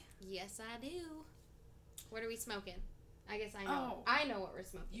Yes, I do. What are we smoking? I guess I know. Oh. I know what we're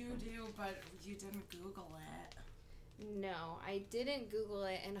smoking. You do, but you didn't Google it. No, I didn't Google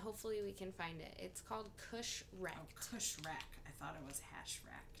it, and hopefully we can find it. It's called Kush Wrecked. Oh, Kush Wreck. I thought it was Hash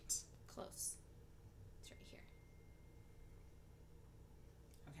Wrecked. Close. It's right here.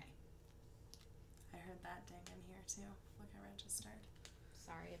 Okay. I heard that ding in here, too. Look, I registered.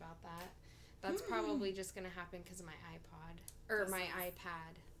 Sorry about that. That's probably just going to happen because of my iPod. Or my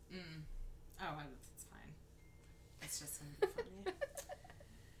iPad. Oh, it's fine. It's just going to be funny.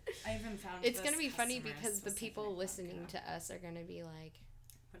 I even found it's going to be funny because the people listening to us are going to be like,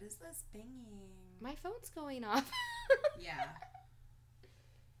 what is this binging? My phone's going off. Yeah.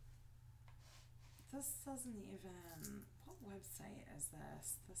 This doesn't even... What website is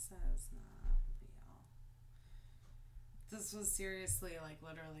this? This is not real. This was seriously, like,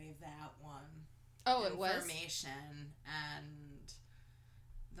 literally that one. Oh, it was? Information, and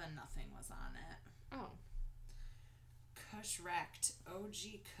then nothing was on it. Oh. Kush Wrecked,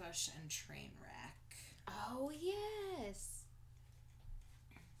 OG Kush and Trainwreck. Oh, yes.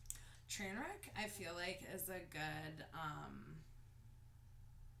 Trainwreck, I feel like, is a good,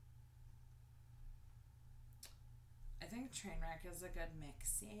 I think Trainwreck is a good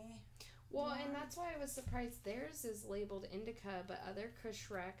mixie. Well, and that's why I was surprised theirs is labeled indica, but other Kush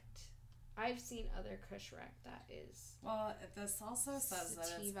Wrecked, I've seen other Kush Wrecked that is. Well, this also says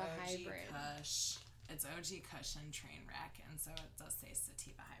Sativa that it's OG hybrid. Kush. It's OG Kush and Trainwreck, and so it does say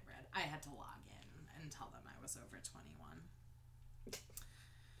Sativa Hybrid. I had to log in and tell them I was over 21.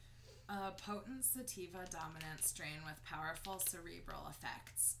 A potent sativa dominant strain with powerful cerebral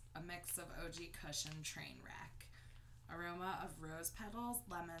effects. A mix of OG Kush and Trainwreck. Aroma of rose petals,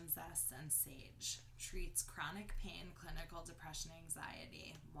 lemon zest, and sage. Treats chronic pain, clinical depression,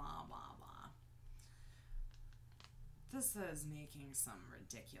 anxiety. Blah, blah, blah. This is making some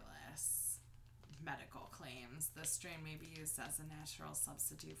ridiculous medical claims. This strain may be used as a natural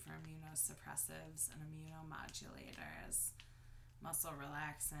substitute for immunosuppressives and immunomodulators, muscle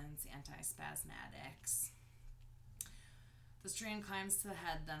relaxants, antispasmodics. The strain climbs to the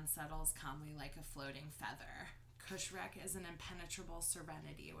head, then settles calmly like a floating feather. Kush Wreck is an impenetrable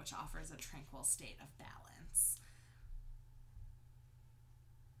serenity which offers a tranquil state of balance.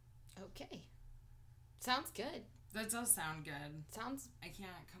 Okay. Sounds good. That does sound good. Sounds I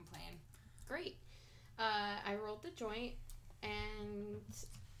can't complain. great. I rolled the joint, and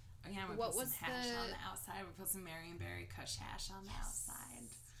Again, we what put was some hash the... on the outside. We put some Marionberry Kush hash on the outside.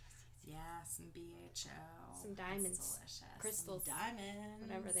 Yeah, some BHO. Some diamonds. That's delicious. Crystals. Some diamonds.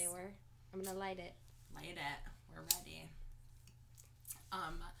 Whatever they were. I'm going to light it. Light it. We're ready.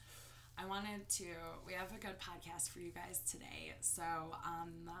 I wanted to... We have a good podcast for you guys today. So,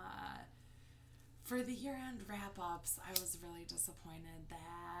 for the year-end wrap-ups, I was really disappointed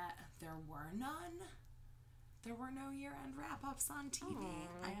that there were none. There were no year-end wrap-ups on TV. Aww.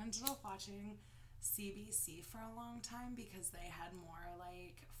 I ended up watching CBC for a long time because they had more,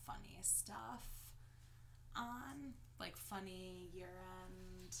 like, funny stuff on. Like, funny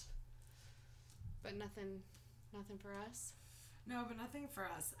year-end. But nothing for us? No, but nothing for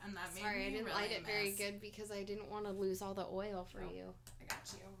us. And that made Sorry, me I didn't really light it very miss- good because I didn't want to lose all the oil for you. I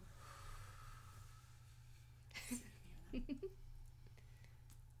got you. Hear that?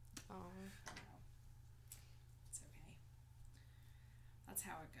 Oh. It's okay. That's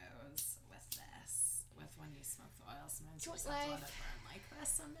how it goes with this. With when you smoke the oil, sometimes you just have to let it burn like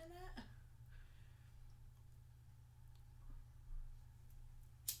this a minute.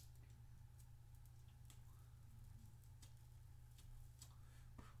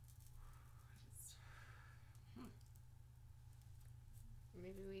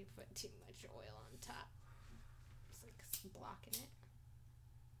 Maybe we put too much oil on top. It's like blocking it.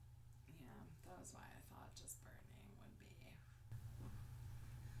 Yeah, that was why I thought just burning would be.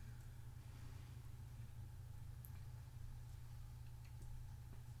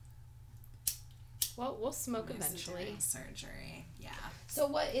 Well, we'll smoke Lisa eventually. doing surgery, yeah. So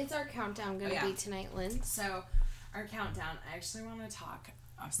what is our countdown going to be tonight, Lynn? So, our countdown, I actually want to talk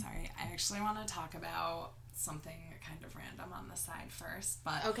about something kind of random on the side first,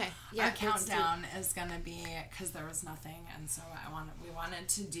 but okay, yeah, our countdown is going to be, because there was nothing, and so we wanted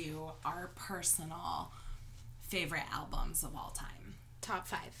to do our personal favorite albums of all time. Top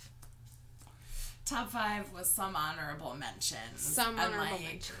 5. Top 5 with some honorable mentions.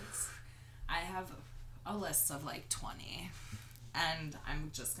 Mentions. I have a list of like 20, and I'm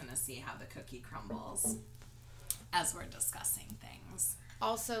just going to see how the cookie crumbles as we're discussing things.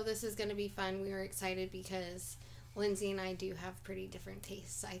 Also, this is going to be fun. We were excited because Lindsay and I do have pretty different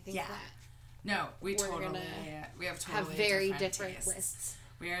tastes. I think that no, we have totally have very different tastes. lists.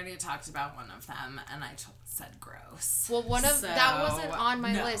 We already talked about one of them, and I said gross. Well, that wasn't on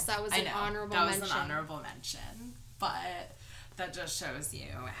my list. That was an honorable mention. That was an honorable mention. But that just shows you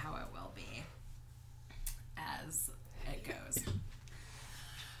how it will be as it goes.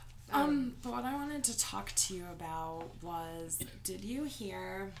 But what I wanted to talk to you about was, did you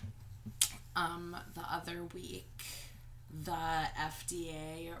hear the other week the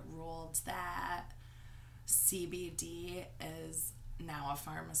FDA ruled that CBD is now a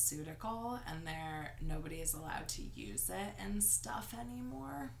pharmaceutical and nobody is allowed to use it in stuff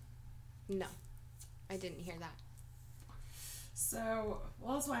anymore? No, I didn't hear that. So,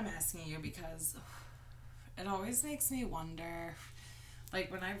 well, that's why I'm asking you, because it always makes me wonder,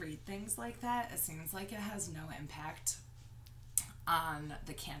 like, when I read things like that, it seems like it has no impact on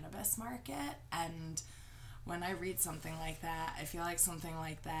the cannabis market, and when I read something like that, I feel like something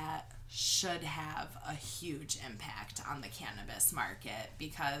like that should have a huge impact on the cannabis market,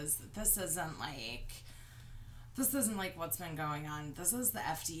 because this isn't like what's been going on. This is the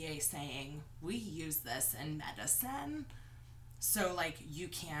FDA saying, we use this in medicine, so, like, you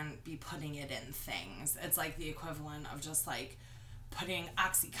can't be putting it in things. It's like the equivalent of just, like, putting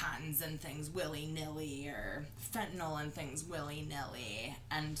Oxycontins in things willy-nilly, or fentanyl in things willy-nilly,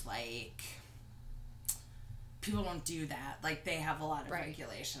 and, like, people don't do that. Like, they have a lot of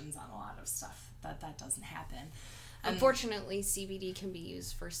regulations on a lot of stuff that doesn't happen. Unfortunately, CBD can be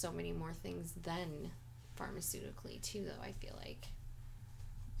used for so many more things than pharmaceutically, too, though, I feel like.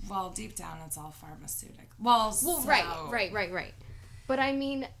 Well, deep down, it's all pharmaceutical. Well, right. But, I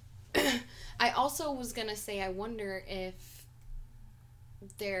mean, I also was going to say, I wonder if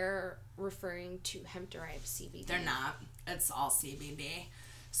they're referring to hemp-derived CBD. They're not. It's all CBD.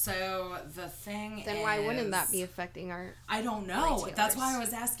 So the thing then why wouldn't that be affecting our I don't know. Retailers? That's why I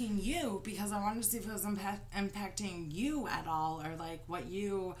was asking you, because I wanted to see if it was impacting you at all, or like what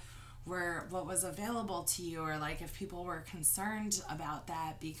was available to you, or like if people were concerned about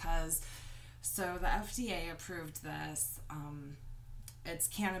that, because so the FDA approved this, it's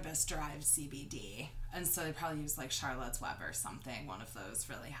cannabis derived CBD, and so they probably use like Charlotte's Web or something, one of those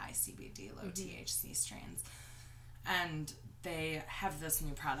really high CBD, low THC strains, and they have this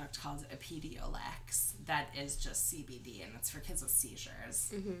new product called Epidiolex that is just CBD, and it's for kids with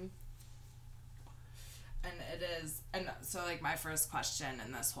seizures. Mm-hmm. And it is, and so like my first question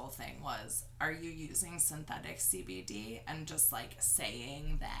in this whole thing was, are you using synthetic CBD? And just like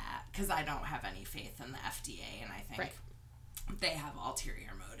saying that, because I don't have any faith in the FDA, and I think they have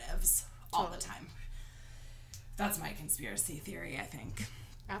ulterior motives all the time. That's my conspiracy theory, I think.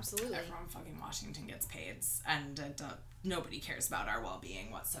 Absolutely. Everyone fucking Washington gets paid, and nobody cares about our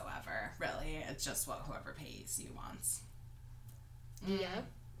well-being whatsoever, really. It's just what whoever pays you wants. Yep.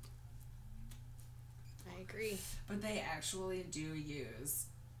 I agree. But they actually do use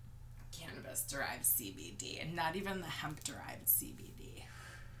cannabis-derived CBD, and not even the hemp-derived CBD.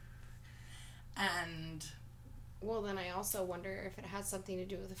 And... well, then I also wonder if it has something to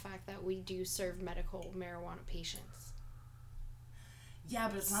do with the fact that we do serve medical marijuana patients. Yeah,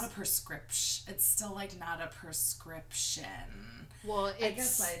 but it's not a prescription. It's still, like, not a prescription. Well,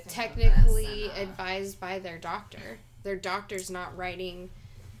 it's technically advised by their doctor. Their doctor's not writing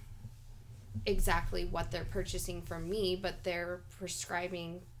exactly what they're purchasing from me, but they're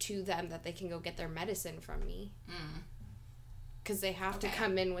prescribing to them that they can go get their medicine from me. Because they have to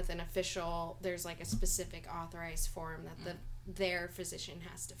come in with an official, there's, like, a specific authorized form that their physician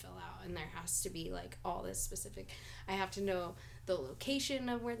has to fill out, and there has to be, like, all this specific. I have to know the location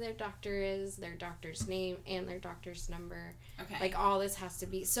of where their doctor is, their doctor's name, and their doctor's number. Okay. Like, all this has to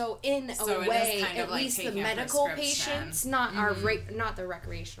be. So, in a way, at like least the medical patients, not not the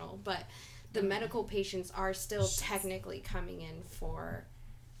recreational, but the medical patients are still technically coming in for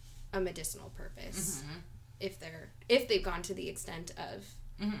a medicinal purpose. If they've gone to the extent of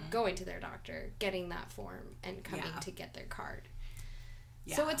going to their doctor, getting that form, and coming to get their card.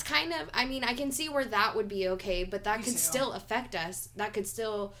 Yeah. So it's kind of, I mean, I can see where that would be okay, but that could still affect us. That could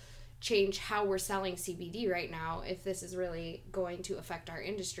still change how we're selling CBD right now. If this is really going to affect our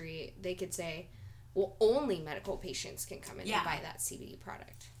industry, they could say, well, only medical patients can come in and buy that CBD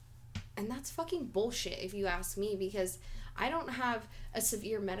product. And that's fucking bullshit, if you ask me, because I don't have a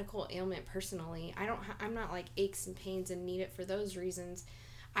severe medical ailment personally. I'm not like aches and pains and need it for those reasons.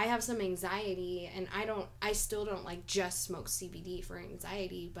 I have some anxiety, and I still don't like just smoke CBD for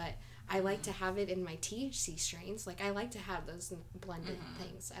anxiety, but I like to have it in my THC strains. Like, I like to have those blended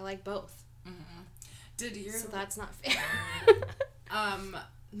things. I like both. So that's not fair.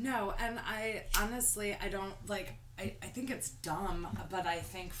 No, and I honestly, I don't, like, I think it's dumb, but I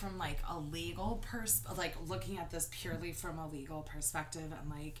think from, like, a legal like, looking at this purely from a legal perspective and,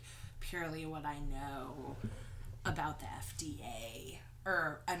 like, purely what I know about the FDA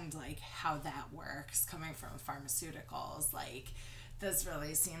and, like, how that works coming from pharmaceuticals, like, this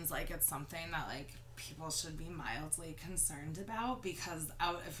really seems like it's something that, like, people should be mildly concerned about, because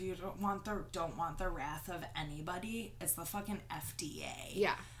if you don't want the wrath of anybody, it's the fucking FDA.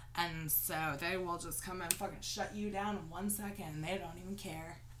 Yeah. And so they will just come and fucking shut you down in 1 second. They don't even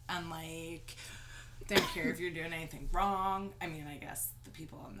care. And, like, they don't care if you're doing anything wrong. I mean, I guess the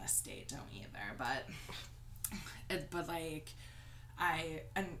people in this state don't either, but like, I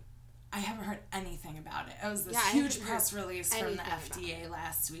haven't heard anything about it. It was this huge press release from the FDA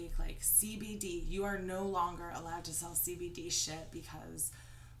last week, like, CBD, you are no longer allowed to sell CBD shit because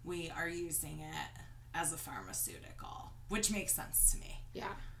we are using it as a pharmaceutical, which makes sense to me. Yeah.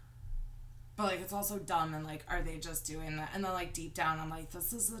 But, like, it's also dumb, and, like, are they just doing that? And then, like, deep down, I'm like,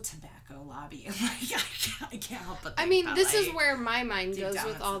 this is the tobacco lobby. And, like, I can't help but think this like, is where my mind goes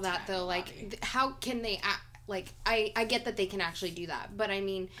with all that, though. Like, how can they like, I get that they can actually do that, but, I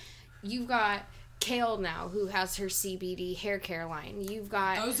mean, you've got Kale now, who has her CBD hair care line. You've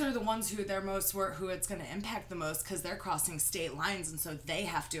got... Those are the ones who who it's going to impact the most, because they're crossing state lines, and so they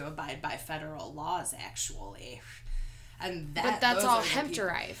have to abide by federal laws, actually. But that's all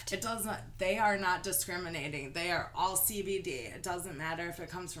hemp-derived. It doesn't... They are not discriminating. They are all CBD. It doesn't matter if it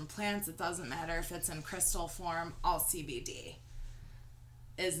comes from plants. It doesn't matter if it's in crystal form. All CBD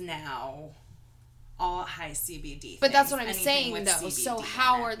is now... all high CBD. But that's what I'm saying, though. CBD so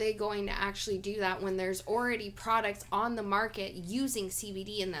how are they going to actually do that when there's already products on the market using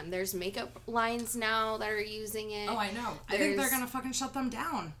CBD in them? There's makeup lines now that are using it. Oh, I know. I think they're going to fucking shut them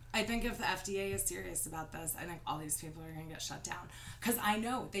down. I think if the FDA is serious about this, I think all these people are going to get shut down. Because I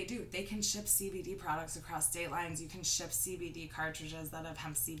know they do. They can ship CBD products across state lines. You can ship CBD cartridges that have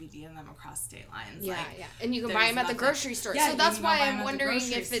hemp CBD in them across state lines. Yeah, yeah. And you can buy them at the grocery store. Yeah, so that's why I'm wondering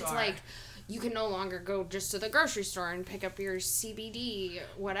if it's like... You can no longer go just to the grocery store and pick up your CBD,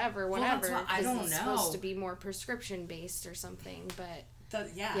 whatever. Well, I don't know. It's supposed to be more prescription based or something, but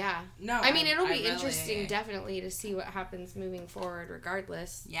yeah. No, I mean, it'll be interesting, definitely, to see what happens moving forward.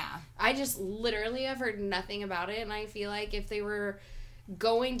 Regardless, yeah. I just literally have heard nothing about it, and I feel like if they were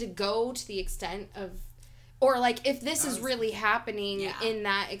going to go to the extent of, or like if this is really happening in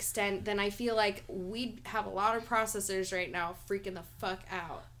that extent, then I feel like we'd have a lot of processors right now freaking the fuck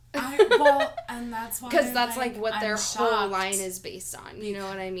out. And that's why, because that's like what their whole line is based on. You know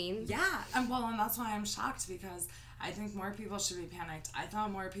what I mean? Yeah, and that's why I'm shocked, because I think more people should be panicked. I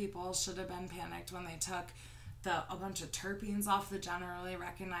thought more people should have been panicked when they took a bunch of terpenes off the generally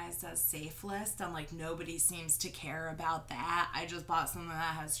recognized as safe list, and like nobody seems to care about that. I just bought something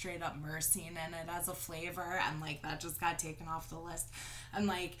that has straight up myrcene in it as a flavor, and like that just got taken off the list. And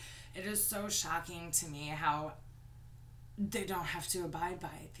like it is so shocking to me how they don't have to abide by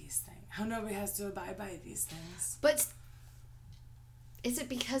these things. How nobody has to abide by these things. But is it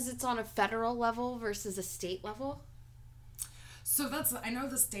because it's on a federal level versus a state level? So I know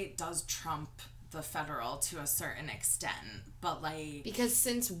the state does trump the federal to a certain extent, but like... Because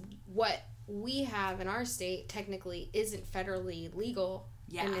since what we have in our state technically isn't federally legal,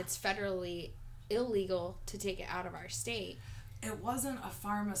 and it's federally illegal to take it out of our state... It wasn't a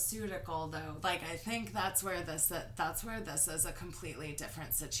pharmaceutical, though. Like, I think that's where this is a completely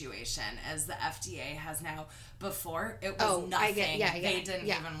different situation, as the FDA has now... Before, it was nothing. They didn't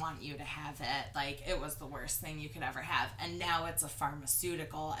even want you to have it. Like, it was the worst thing you could ever have. And now it's a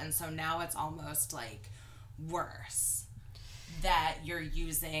pharmaceutical, and so now it's almost, like, worse that you're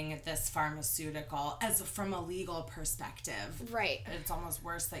using this pharmaceutical from a legal perspective. Right. It's almost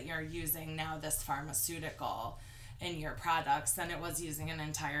worse that you're using now this pharmaceutical in your products than it was using an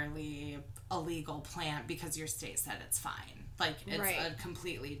entirely illegal plant because your state said it's fine. Like, it's a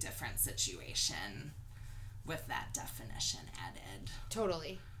completely different situation with that definition added.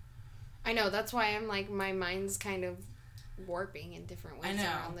 Totally. I know, that's why I'm like, my mind's kind of warping in different ways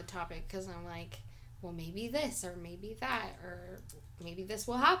around the topic, because I'm like, well, maybe this, or maybe that, or maybe this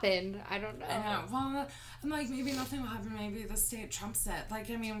will happen. I don't know. I know. Well, I'm like, maybe nothing will happen. Maybe the state trumps it. Like,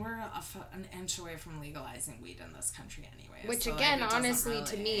 I mean, we're an inch away from legalizing weed in this country anyway. Which, so, again, like, honestly, really...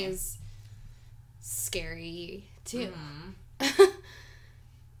 to me is scary, too. Mm-hmm.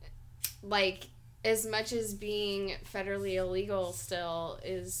 Like, as much as being federally illegal still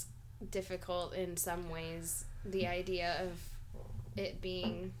is difficult in some ways, the idea of it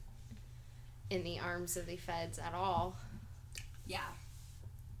being in the arms of the feds at all. Yeah.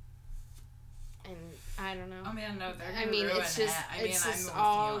 And I don't know. Oh man, no, they're I gonna mean, ruin it's just it. it's I'm just with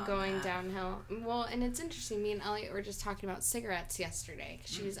all you on going that. downhill. Well, and it's interesting. Me and Elliot were just talking about cigarettes yesterday.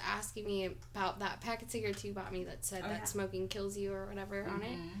 'Cause she was asking me about that pack of cigarettes you bought me that said that smoking kills you or whatever on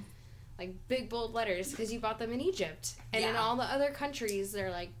it. Like big bold letters because you bought them in Egypt, and in all the other countries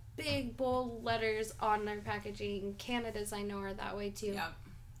they're like big bold letters on their packaging. Canada's, I know, are that way too. Yep,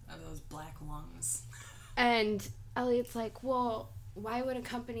 of those black lungs. And Elliot's like, well, why would a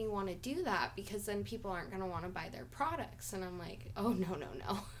company want to do that? Because then people aren't going to want to buy their products. And I'm like, oh,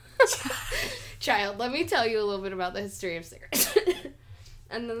 no. Child, let me tell you a little bit about the history of cigarettes.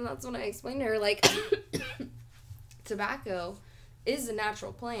 And then that's when I explained to her, like, tobacco is a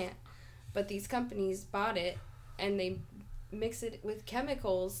natural plant, but these companies bought it and they mix it with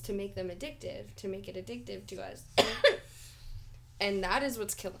chemicals to make them addictive, to make it addictive to us. And that is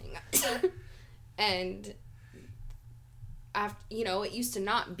what's killing us. And after, it used to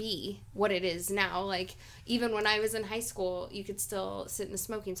not be what it is now. Like, even when I was in high school, you could still sit in the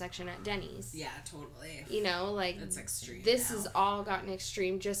smoking section at Denny's. Yeah, totally. It's extreme. This now. has all gotten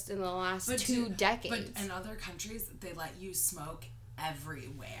extreme just in the last 2 decades. But in other countries, they let you smoke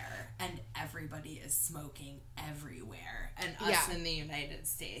everywhere, and everybody is smoking everywhere. And us in the United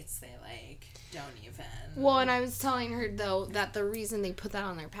States, they don't even. Well, and I was telling her though that the reason they put that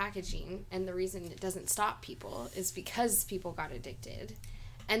on their packaging and the reason it doesn't stop people is because people got addicted,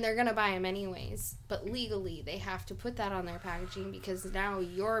 and they're gonna buy them anyways. But legally, they have to put that on their packaging because now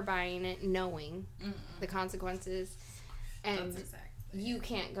you're buying it knowing the consequences, and you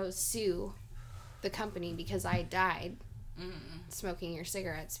can't go sue the company because I died. Smoking your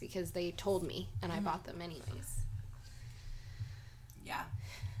cigarettes because they told me and I bought them anyways. Yeah.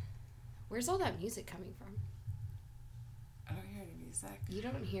 Where's all that music coming from? I don't hear any music. You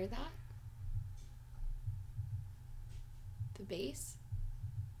don't hear that? The bass?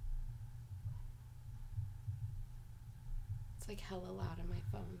 It's like hella loud on my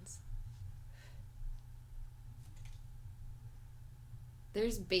phones.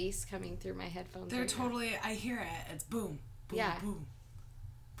 There's bass coming through my headphones. They're right totally, now. I hear it. It's boom, boom, Yeah. boom,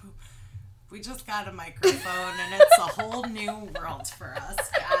 boom. We just got a microphone and it's a whole new world for us,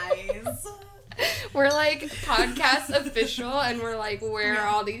 guys. We're like podcast official and we're like, where are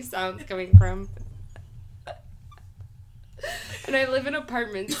all these sounds coming from? And I live in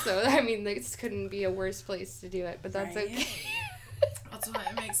apartments, so I mean, this couldn't be a worse place to do it, but that's okay. That's what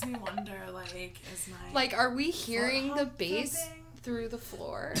it makes me wonder, is my... Like, are we hearing the bass thumping? through the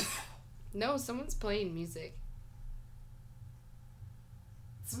floor? No, someone's playing music.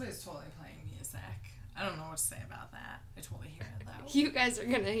 Somebody's totally playing music. I don't know what to say about that. I totally hear it, though. You guys are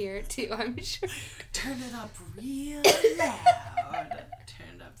gonna hear it, too, I'm sure. Turn it up real loud.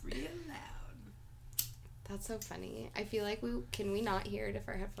 Turn it up real loud. That's so funny. I feel like can we not hear it if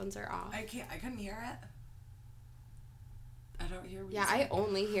our headphones are off? I couldn't hear it. I don't hear music. Yeah, I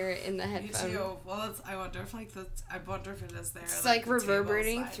only hear it in the headphones. Me too. Well, I wonder if I wonder if it is there. It's the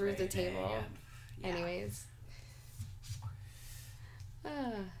reverberating table's through the vibrating table. and, yeah. Anyways.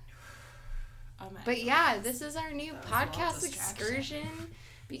 Oh my But yeah, this is our new That was a little podcast distraction. excursion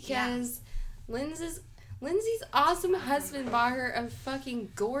because Lindsay's awesome husband bought her a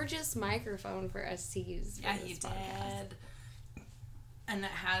fucking gorgeous microphone for us to use for Yeah, this he podcast. did. And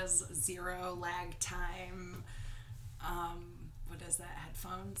it has 0 lag time. What is that?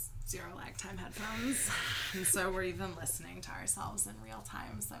 Headphones? 0 lag time headphones. And so we're even listening to ourselves in real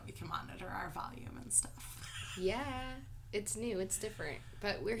time so that we can monitor our volume and stuff. Yeah, it's new, it's different,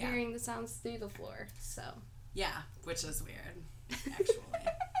 but we're hearing the sounds through the floor, so. Yeah, which is weird, actually.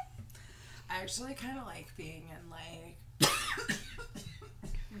 I actually kind of like being in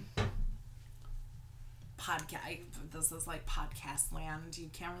podcast. This is podcast land. You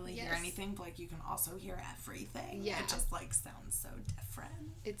can't really hear anything, but you can also hear everything. Yeah, it just sounds so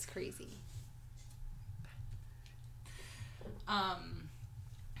different. It's crazy.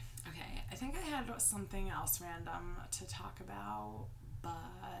 Okay, I think I had something else random to talk about,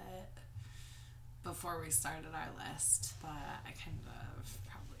 but before we started our list, but I kind of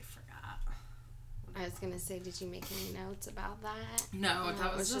probably forgot. I was gonna say, did you make any notes about that? No,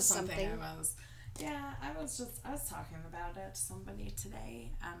 that was just something I was. Yeah, I was talking about it to somebody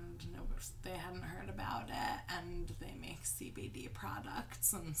today, and they hadn't heard about it, and they make CBD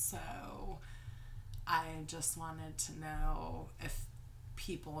products, and so I just wanted to know if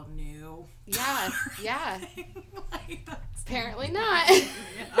people knew. Yeah. Apparently not. Yeah,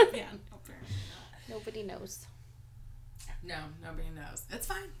 apparently not. Nobody knows. No, nobody knows. It's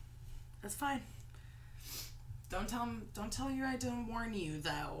fine. Don't tell you I didn't warn you,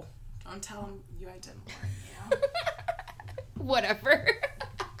 though. Don't tell you I didn't warn you. Whatever.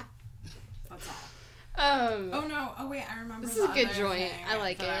 That's all. wait, I remember This is a good other joint. thing I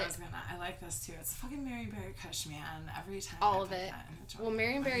like that it. I like this too. It's fucking Marionberry Kush, man. Every time. All I of put it. that in a joint. Well,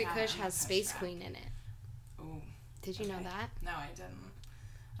 Marionberry Kush and has the Space Kush Queen in it. Oh. Did you know that? No, I didn't.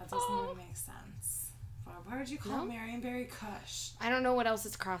 That doesn't even make sense. Why would you call it Marionberry Kush? I don't know what else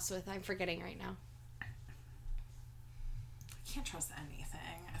it's crossed with. I'm forgetting right now. I can't trust anything.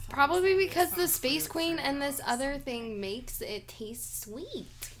 Probably because the Space Queen and this other thing makes it taste sweet.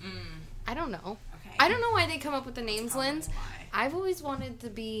 I don't know. Okay. I don't know why they come up with the names, Linz. I've always wanted to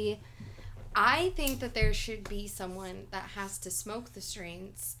be... I think that there should be someone that has to smoke the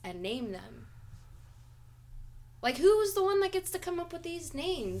strains and name them. Like, who's the one that gets to come up with these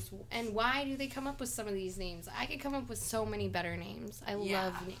names? And why do they come up with some of these names? I could come up with so many better names. I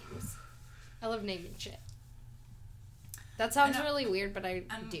love names. I love naming shit. That sounds really weird, but I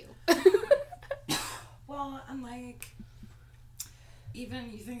do. Well, and like,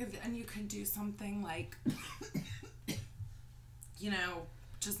 even you think of, and you could do something like, you know,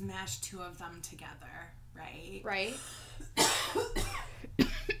 just mash two of them together, right? Right.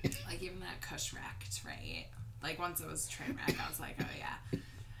 Like even that Kush Wrecked, right? Like once it was Trainwreck, I was like, oh yeah.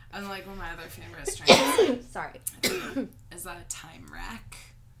 And like one of my other favorite strains Sorry. is a Time Wreck.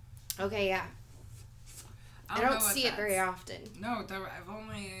 Okay, yeah. I don't see it very often. No,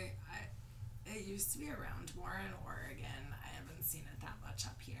 it used to be around more in Oregon. I haven't seen it that much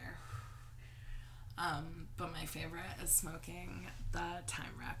up here. But my favorite is smoking the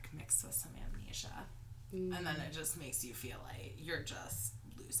Time Wreck mixed with some Amnesia. And then it just makes you feel like you're just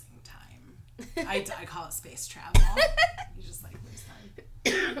losing time. I call it space travel. You just like lose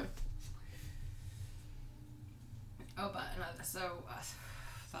time.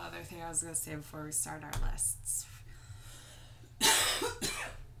 The other thing I was going to say before we start our lists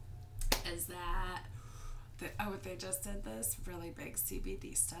is that they just did this really big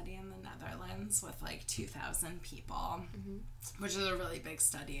CBD study in the Netherlands with like 2,000 people, which is a really big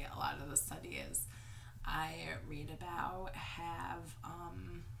study. A lot of the studies I read about have,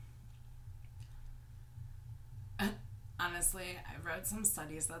 honestly, I read some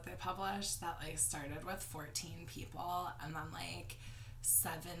studies that they published that like started with 14 people and then like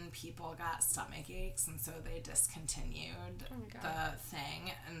 7 people got stomach aches, and so they discontinued the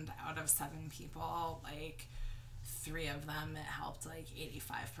thing. And out of 7 people, like 3 of them it helped like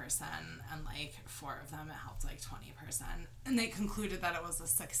 85%, and like 4 of them it helped like 20%. And they concluded that it was a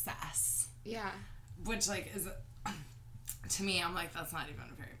success. Yeah. Which like is, to me, I'm like, that's not even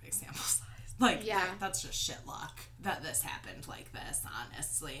a very big sample size. Like, that's just shit luck that this happened like this,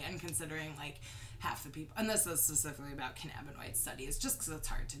 honestly. And considering like half the people, and this is specifically about cannabinoid studies, just because it's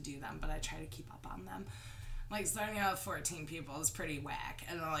hard to do them, but I try to keep up on them. Like, starting out with 14 people is pretty whack,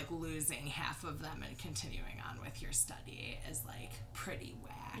 and then, like, losing half of them and continuing on with your study is, like, pretty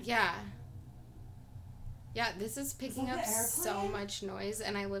whack. Yeah. Yeah, this is picking up so much noise,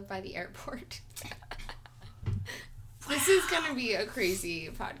 and I live by the airport. This is going to be a crazy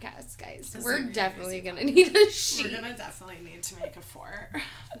podcast, guys. We're definitely going to need a sheet. We're going to definitely need to make a fort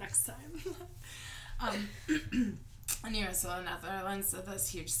next time. Anyway, so the Netherlands did this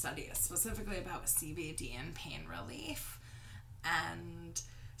huge study specifically about CBD and pain relief. And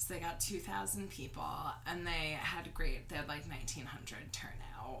so they got 2,000 people, and they had like 1,900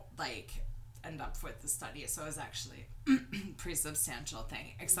 turnout, like, end up with the study. So it was actually a pretty substantial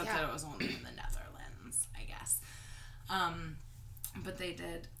thing, except that it was only in the Netherlands, I guess. But they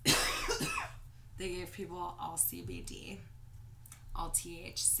did, they gave people all CBD, all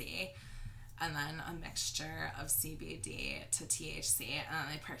THC, and then a mixture of CBD to THC, and then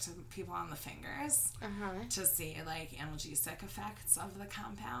they pricked people on the fingers to see, like, analgesic effects of the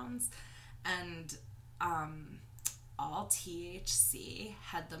compounds. And all THC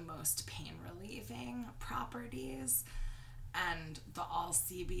had the most pain-relieving properties, and the all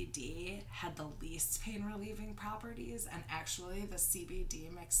CBD had the least pain-relieving properties, and actually the CBD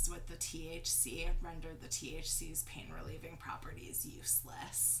mixed with the THC rendered the THC's pain-relieving properties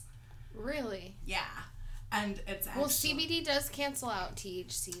useless. Really? Yeah. And it's actually... Well, CBD does cancel out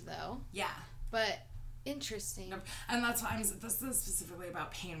THC, though. Yeah. But, interesting. And that's why this is specifically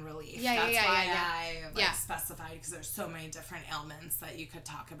about pain relief. That's why I specified, because there's so many different ailments that you could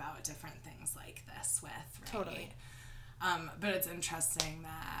talk about different things like this with, right? Totally. But it's interesting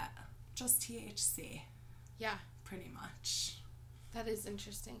that just THC. Yeah. Pretty much. That is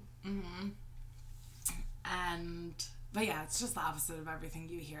interesting. Mm-hmm. But yeah, it's just the opposite of everything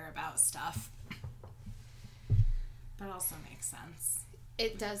you hear about stuff. But also makes sense.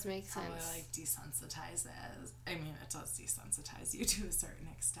 It does make sense. Probably, like, desensitizes. I mean, it does desensitize you to a certain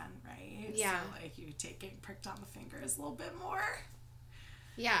extent, right? Yeah. So, like, you getting pricked on the fingers a little bit more.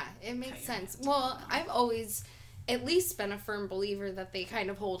 Yeah, it makes sense. Well, I've always... at least been a firm believer that they kind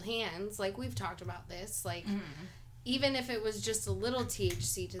of hold hands. Like, we've talked about this. Like, even if it was just a little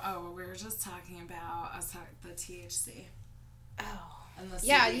THC to... Oh, we were just talking about the THC. Oh. And the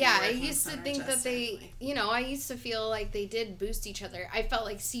Yeah. CBD I used to think that they... synergistically. I used to feel like they did boost each other. I felt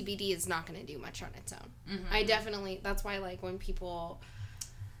like CBD is not going to do much on its own. I definitely... That's why, like, when people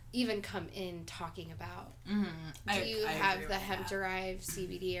even come in talking about... Do you have the hemp-derived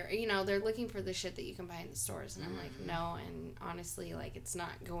CBD? Or, they're looking for the shit that you can buy in the stores. And I'm like, no. And honestly, like, it's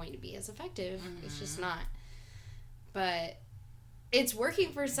not going to be as effective. It's just not. But it's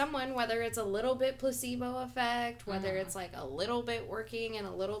working for someone, whether it's a little bit placebo effect, whether it's like a little bit working and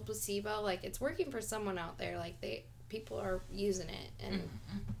a little placebo, like it's working for someone out there. Like people are using it and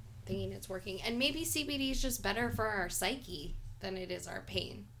thinking it's working. And maybe CBD is just better for our psyche than it is our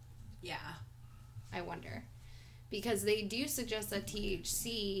pain. Yeah. I wonder. Because they do suggest that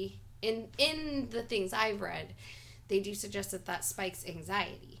THC, in the things I've read, they do suggest that spikes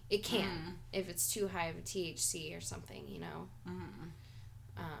anxiety. It can, if it's too high of a THC or something,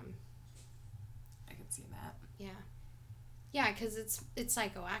 I could see that. Yeah. Yeah, because it's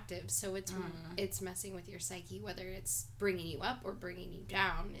psychoactive, so it's messing with your psyche, whether it's bringing you up or bringing you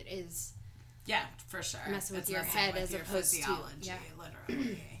down. It is. Yeah, for sure. Messing with your head as opposed to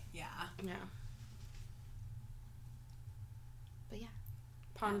literally. Yeah. Yeah. But yeah,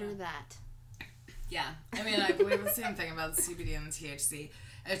 ponder that. Yeah, I mean, I believe the same thing about the CBD and the THC.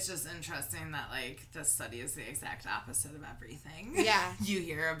 It's just interesting that, like, this study is the exact opposite of everything you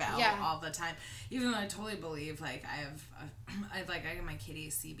hear about all the time. Even though I totally believe, like, I get my kitty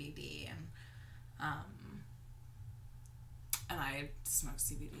CBD, and I smoke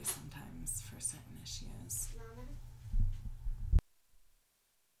CBD sometimes for certain issues.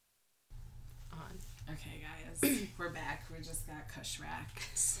 Okay, guys, we're back. We just got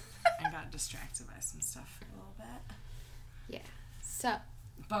kush-racked. I got distracted by some stuff for a little bit. Yeah. So.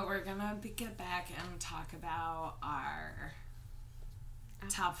 But we're gonna get back and talk about our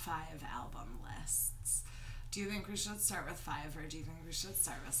top 5 album lists. Do you think we should start with 5, or do you think we should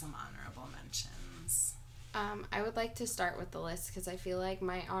start with some honorable mentions? I would like to start with the list because I feel like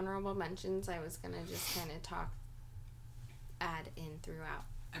my honorable mentions I was gonna just kind of add in throughout.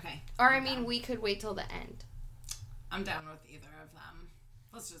 Okay. Or I mean, we could wait till the end. I'm down with either of them.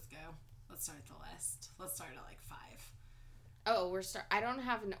 Let's just go. Let's start the list. Let's start at like 5. Oh, I don't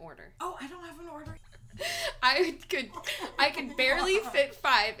have an order. Oh, I don't have an order. I could barely fit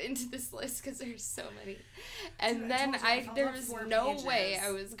 5 into this list because there's so many, and Dude, then there was no pages. way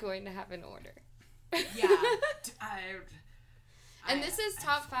I was going to have an order. Yeah, and this is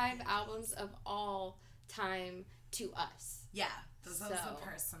top 5 albums of all time to us. Yeah, this is a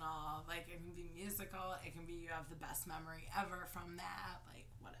personal. Like, it can be musical. It can be you have the best memory ever from that. Like,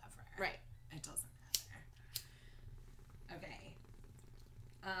 whatever. Right. It doesn't matter. Okay.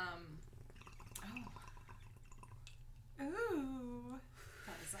 Ooh.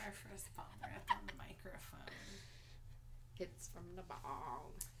 That was our first bong rip on the microphone. Hits from the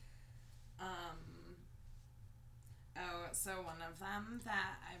bong. So one of them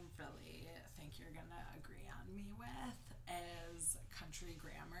that I really think you're gonna agree on me with is Country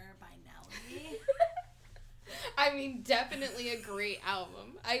Grammar by Nelly. I mean, definitely a great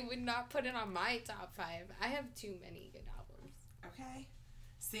album. I would not put it on my top 5. I have too many good albums. Okay.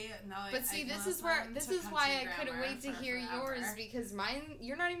 See, no, but see, this is why I couldn't wait to hear yours, because mine,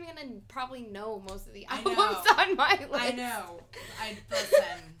 you're not even gonna probably know most of the albums on my list. I know.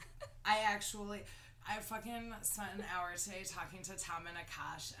 Listen. I fucking spent an hour today talking to Tom and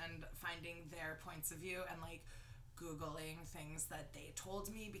Akash and finding their points of view and, like, Googling things that they told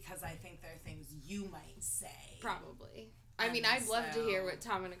me because I think they're things you might say. Probably. I mean, I'd love to hear what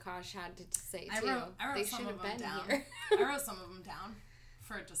Tom and Akash had to say, too. I wrote they some should of have them been down. here. I wrote some of them down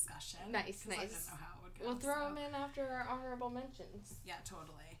for a discussion. Nice. I didn't know how it would go. We'll throw them in after our honorable mentions. Yeah,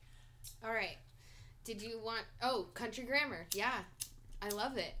 totally. All right. Did you want... Oh, Country Grammar. Yeah. I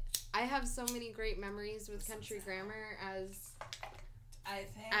love it. I have so many great memories with Country Grammar as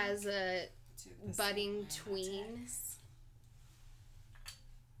a budding tween.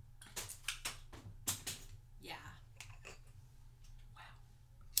 Yeah. Wow.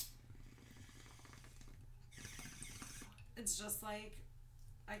 It's just like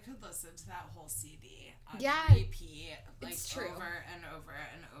I could listen to that whole CD on repeat, like, it's true. over and over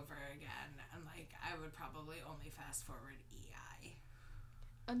and over again, and like I would probably only fast forward EI.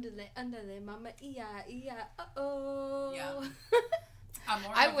 Underlay, mama, iya, uh-oh. Yeah.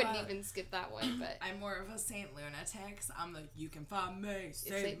 I wouldn't even skip that one, but... I'm more of a Saint Lunatics. I'm like, you can find me,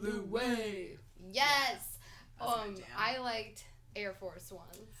 Saint Louis. Yes! I liked Air Force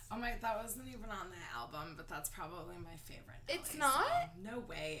Ones. Oh my, that wasn't even on the album, but that's probably my favorite Nelly It's not? song. No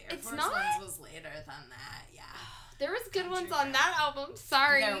way. Air Force Ones was later than that, yeah. There was good ones on that album.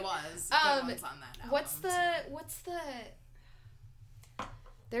 Sorry. There was good ones on that album. What's the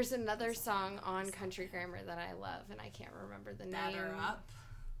There's another song on Country Grammar that I love, and I can't remember the name. Batter Up.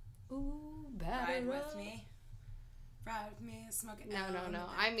 Ooh, Batter Ride Up. With Me. Ride With Me, Smoke It No. Out.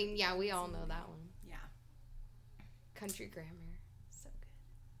 I mean, yeah, we all know that one. Yeah. Country Grammar. So good.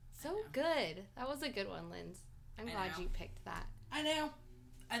 So good. That was a good one, Linz. I'm glad you picked that. I know.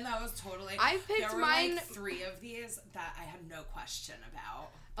 And that was totally... I picked there were mine... like 3 of these that I had no question about.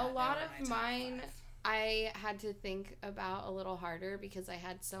 A lot of mine... I had to think about a little harder because I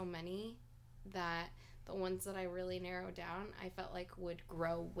had so many that the ones that I really narrowed down, I felt like would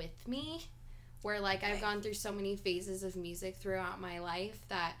grow with me. Where, like, I've gone through so many phases of music throughout my life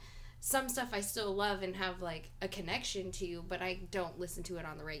that some stuff I still love and have, like, a connection to, but I don't listen to it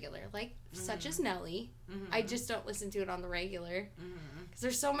on the regular. Like, such as Nelly. I just don't listen to it on the regular. Because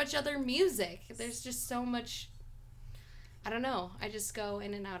there's so much other music. There's just so much... I don't know. I just go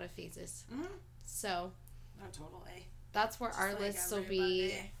in and out of phases. So, totally. That's where our lists will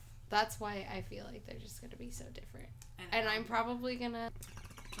be. That's why I feel like they're just going to be so different. And I'm probably going to...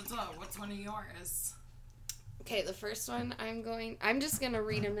 What's one of yours? Okay, the first one I'm just going to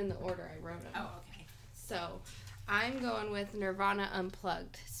read them in the order I wrote them. Oh, okay. So, I'm going with Nirvana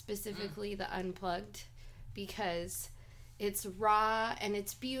Unplugged, specifically the Unplugged, because it's raw and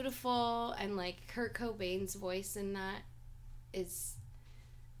it's beautiful, and, like, Kurt Cobain's voice in that is...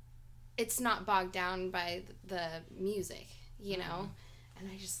 It's not bogged down by the music, you know? And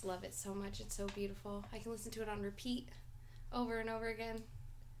I just love it so much. It's so beautiful. I can listen to it on repeat over and over again.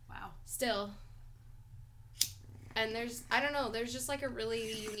 Wow. Still. And there's just like a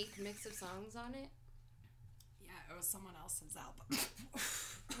really unique mix of songs on it. Yeah, it was someone else's album.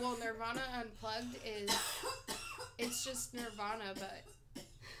 Well, Nirvana Unplugged it's just Nirvana, but...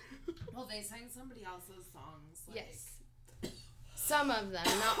 Well, they sang somebody else's songs. Like... Yes. Some of them,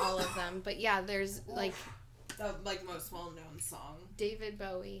 not all of them, but yeah, there's like... The, like, most well-known song. David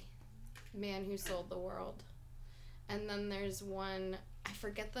Bowie, Man Who Sold the World. And then there's one, I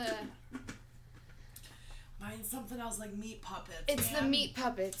forget the... Mine's something else, like Meat Puppets. It's the Meat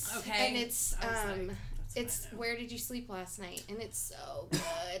Puppets. Okay. And it's Where Did You Sleep Last Night? And it's so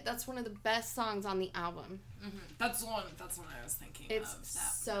good. That's one of the best songs on the album. That's the one I was thinking of. It's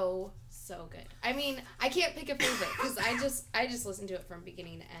so good. I mean, I can't pick a favorite because I just listen to it from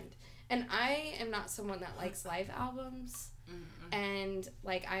beginning to end. And I am not someone that likes live albums. And,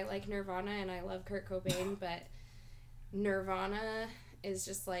 like, I like Nirvana and I love Kurt Cobain, but Nirvana is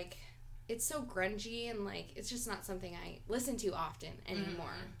just, like, it's so grungy and, like, it's just not something I listen to often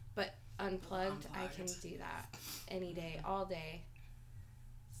anymore. But Unplugged, I can do that any day, all day.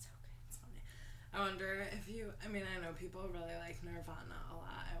 So good. It's funny. I wonder if I know people really like Nirvana a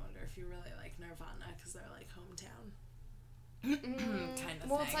lot. I wonder if you really like Nirvana because they're, like, hometown. Kind of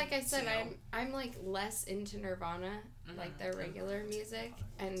well, thing, it's like I said, too. I'm like less into Nirvana, like their regular music,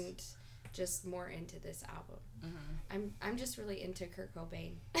 and just more into this album. I'm just really into Kurt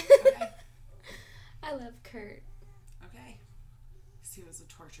Cobain. Okay. I love Kurt. Okay. He was a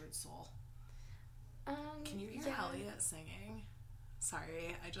tortured soul. Can you hear Elliot singing?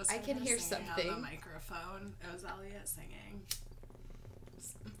 Sorry, I can hear something on the microphone. It was Elliot singing.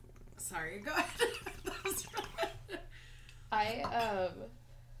 Sorry, go ahead. I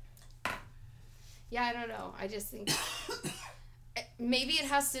don't know. I just think maybe it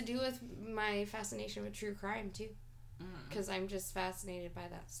has to do with my fascination with true crime too, because I'm just fascinated by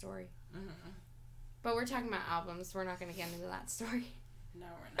that story. But we're talking about albums. We're not going to get into that story. No,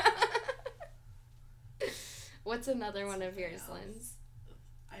 we're not. What's another one of yours, Linz?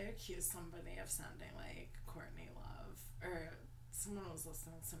 I accused somebody of sounding like Courtney Love, or someone was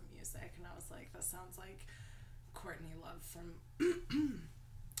listening to some music, and I was like, "This sounds like Courtney Love from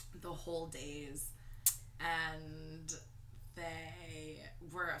The Whole Days," and they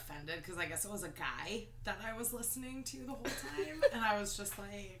were offended because I guess it was a guy that I was listening to the whole time, and I was just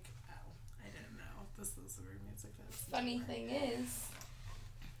like, "Oh, I didn't know this is weird music." Funny thing is,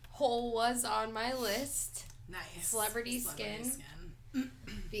 Hole was on my list. Nice. Celebrity Skin.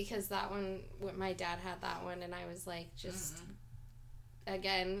 Because that one, my dad had that one, and I was like, just,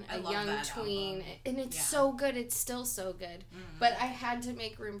 again, a young tween. Album. And it's so good. It's still so good. But I had to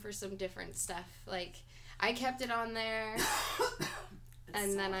make room for some different stuff. Like, I kept it on there.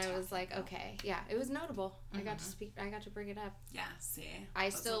 And then I was like, okay. Yeah, it was notable. I got to bring it up. Yeah, see. I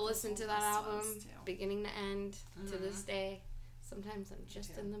still listen to that album, beginning to end, to this day. Sometimes I'm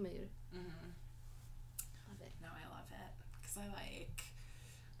just in the mood. No, I love it. because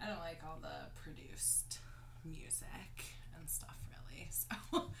I don't like all the produced music and stuff really.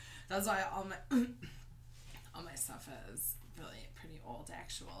 So that's why all my stuff is really pretty old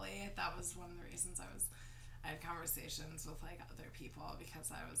actually. That was one of the reasons I had conversations with like other people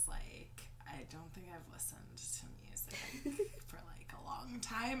because I was like, I don't think I've listened to music for like a long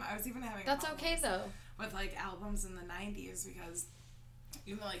time. I was even having That's okay though. With like albums in the 90s because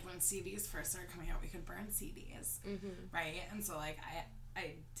even like when CDs first started coming out, we could burn CDs, right? And so like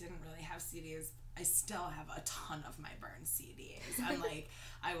I didn't really have CDs. I still have a ton of my burned CDs. And like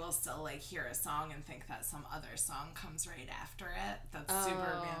I will still like hear a song and think that some other song comes right after it. That's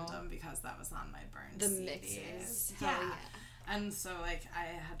super random because that was on my burned CDs. The mixes. Yeah. And so like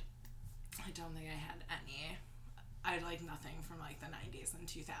I don't think I had any. I like nothing from like the 90s and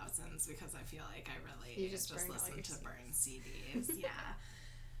 2000s because I feel like I really just listened to burn CDs. Yeah.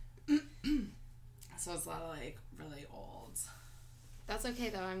 So it's a lot of like really old. That's okay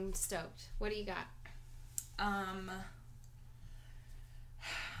though. I'm stoked. What do you got?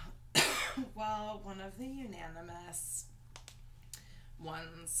 Well, one of the unanimous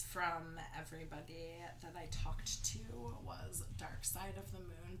ones from everybody that I talked to was Dark Side of the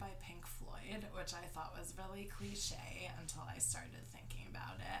Moon by Pink Floyd, which I thought was really cliche until I started thinking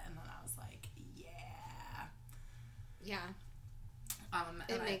about it, and then I was like, yeah. Yeah.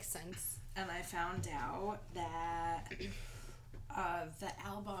 It makes sense. And I found out that the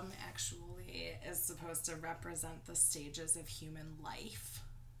album actually is supposed to represent the stages of human life.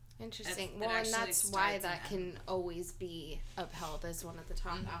 Interesting. And that's why that can always be upheld as one of the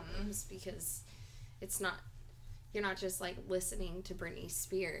top albums because it's not, you're not just like listening to Britney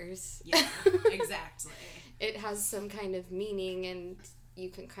Spears. Yeah, exactly. It has some kind of meaning and you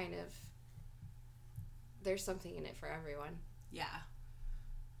can kind of, there's something in it for everyone. Yeah.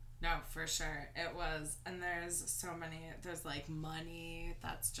 No, for sure. It was, and there's so many, there's like money,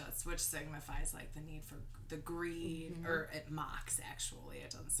 that's just, which signifies like the need for the greed, or it mocks actually,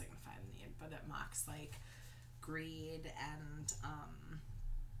 it doesn't signify the need, but it mocks like greed and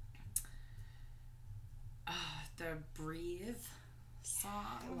the Breathe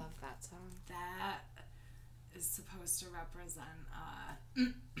song. I love that song. That is supposed to represent,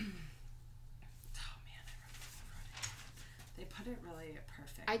 they put it really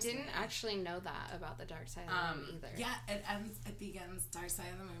perfect. I didn't actually know that about the Dark Side of the Moon either. Yeah, Dark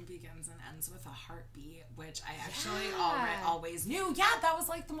Side of the Moon begins and ends with a heartbeat, which I actually always knew. Yeah, that was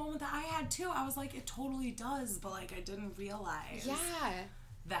like the moment that I had too. I was like, it totally does, but like I didn't realize. Yeah.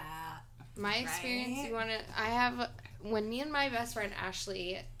 That. My experience, right? When me and my best friend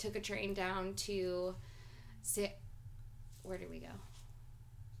Ashley took a train down to, where did we go?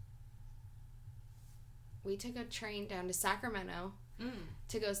 We took a train down to Sacramento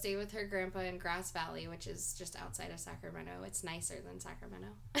to go stay with her grandpa in Grass Valley, which is just outside of Sacramento. It's nicer than Sacramento.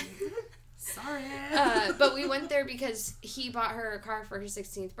 Sorry. But we went there because he bought her a car for her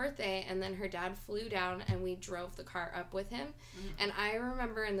 16th birthday, and then her dad flew down, and we drove the car up with him. And I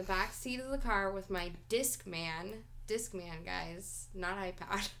remember in the back seat of the car with my Discman, guys, not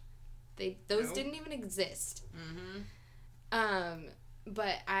iPod. Those didn't even exist.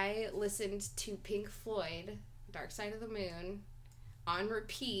 But I listened to Pink Floyd, Dark Side of the Moon, on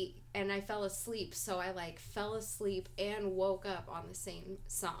repeat, and I fell asleep. So I fell asleep and woke up on the same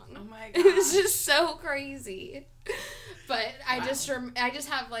song. Oh my god! It was just so crazy. But I just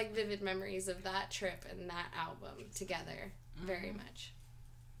have vivid memories of that trip and that album together, very much.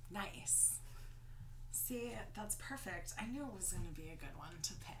 Nice. See, that's perfect. I knew it was going to be a good one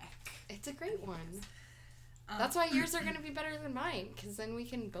to pick. It's a great one. That's why yours are going to be better than mine, because then we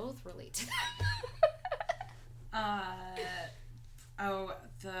can both relate to them.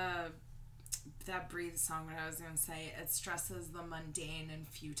 That Breathe song, what I was going to say, it stresses the mundane and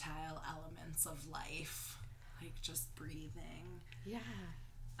futile elements of life. Like, just breathing. Yeah.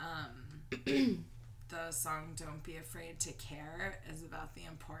 The song Don't Be Afraid to Care is about the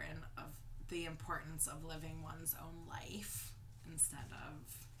importance of living one's own life instead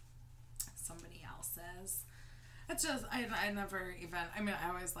of somebody else's. It's just, I never even, I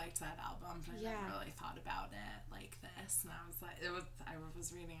always liked that album, but I never really thought about it like this. And I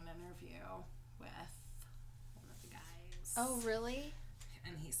was reading an interview with one of the guys. Oh, really?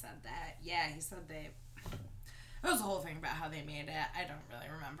 And he said that, it was a whole thing about how they made it. I don't really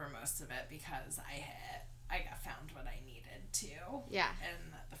remember most of it because I got found what I needed to. Yeah.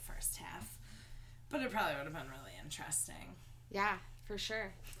 In the first half. But it probably would have been really interesting. Yeah, for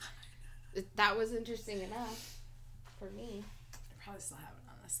sure. That was interesting enough for me. I probably still have it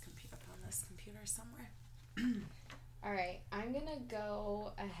on this computer somewhere. All right, I'm gonna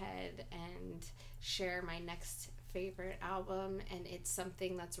go ahead and share my next favorite album, and it's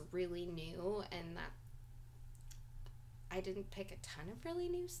something that's really new, and that I didn't pick a ton of really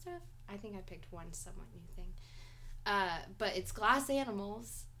new stuff. I think I picked one somewhat new thing. But it's Glass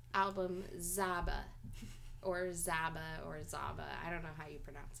Animals album Zaba. Or Zaba or Zaba. I don't know how you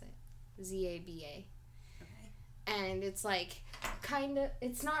pronounce it. Z-A-B-A. Okay. And it's like kind of,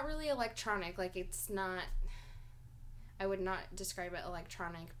 it's not really electronic. Like it's not, I would not describe it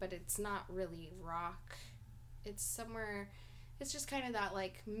electronic, but it's not really rock. It's somewhere, it's just kind of that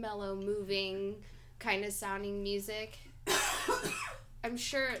like mellow moving kind of sounding music. I'm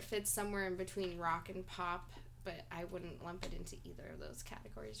sure it fits somewhere in between rock and pop, but I wouldn't lump it into either of those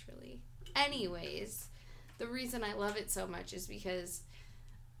categories really. Anyways, the reason I love it so much is because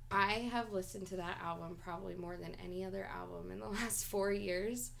I have listened to that album probably more than any other album in the last 4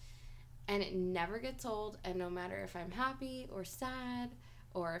 years, and it never gets old, and no matter if I'm happy or sad,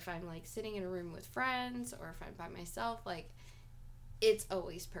 or if I'm like sitting in a room with friends, or if I'm by myself, like it's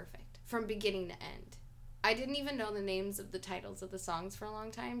always perfect from beginning to end. I didn't even know the names of the titles of the songs for a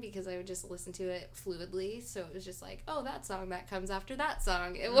long time because I would just listen to it fluidly. So it was just like, oh, that song that comes after that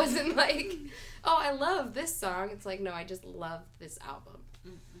song. It wasn't like, oh, I love this song. It's like, no, I just love this album.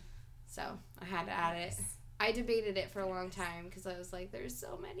 Mm-hmm. So I had to add it. I debated it for a long time because I was like, there's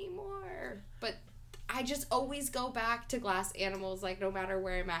so many more. But I just always go back to Glass Animals, like no matter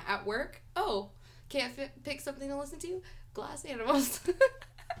where I'm at work. Oh, can't pick something to listen to? Glass Animals.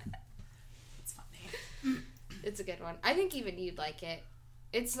 It's a good one. I think even you'd like it.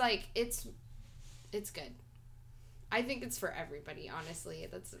 It's like, it's good. I think it's for everybody, honestly.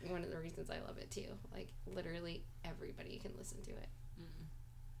 That's one of the reasons I love it, too. Like, literally everybody can listen to it.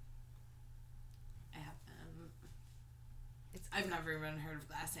 I've never even heard of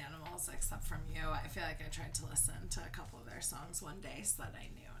Glass Animals except from you. I feel like I tried to listen to a couple of their songs one day so that I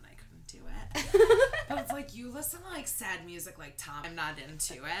knew and I couldn't do it. But it's like, you listen to like sad music like Tom. I'm not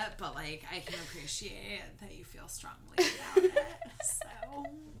into it, but like I can appreciate that you feel strongly about it. So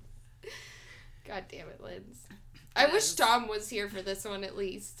God damn it, Linz. I wish Tom was here for this one at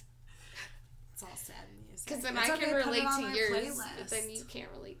least. It's all sad music. Because then I can relate to yours, but then you can't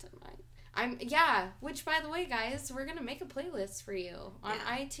relate to mine. Which by the way, guys, we're gonna make a playlist for you on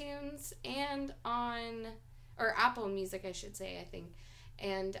iTunes and on, or Apple Music, I should say, I think,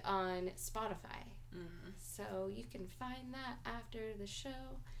 and on Spotify. So you can find that after the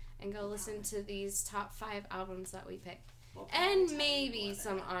show and go listen to these top 5 albums that we picked, and maybe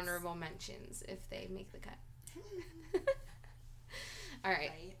some honorable mentions if they make the cut. All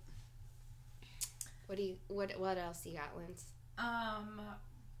right. What else you got, Linz?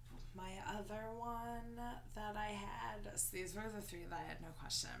 My other one that I had, so these were the 3 that I had no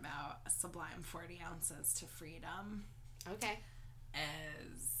question about. Sublime 40 Ounces to Freedom. Okay.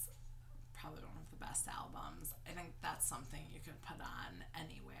 Is probably one of the best albums. I think that's something you could put on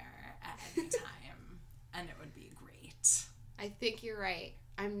anywhere at any time, and it would be great. I think you're right.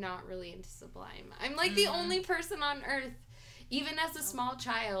 I'm not really into Sublime. I'm like the only person on earth. Even as a small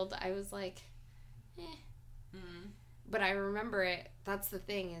child, I was like, eh. But I remember it. That's the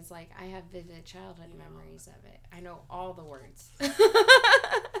thing, is like I have vivid childhood memories of it. I know all the words.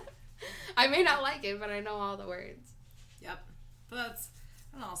 I may not like it, but I know all the words. Yep. But that's,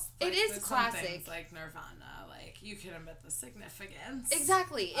 and also, like, it is classic. Things like Nirvana, like you can admit the significance.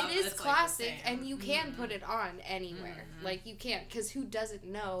 Exactly. It is classic, like, and you can put it on anywhere. Like you can't, because who doesn't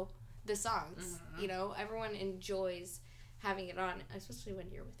know the songs? You know, everyone enjoys having it on, especially when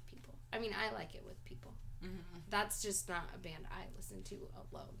you're with people. I mean, I like it with people. That's just not a band I listen to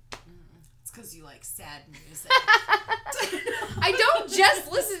alone. It's because you like sad music. I don't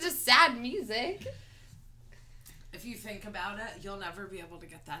just listen to sad music. If you think about it, you'll never be able to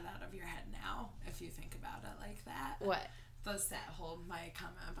get that out of your head now. If you think about it like that. What? My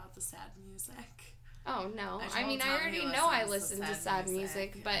comment about the sad music. Oh, no. I mean, I already know I listen to sad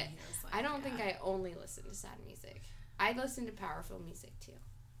music, but like, I don't think I only listen to sad music. I listen to powerful music, too.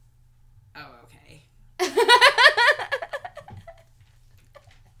 Oh, okay.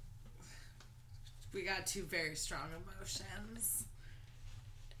 We got 2 very strong emotions.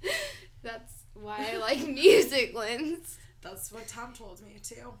 That's why I like music, Linz. That's what Tom told me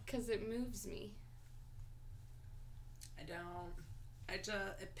too. Because it moves me.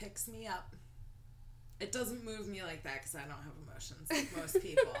 It picks me up. It doesn't move me like that because I don't have emotions like most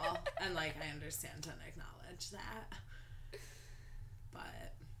people. And like I understand and acknowledge that.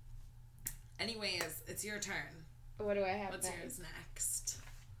 But anyways, it's your turn. What do I have What's yours next?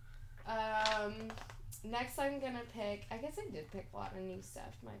 Next I'm gonna pick, I guess I did pick a lot of new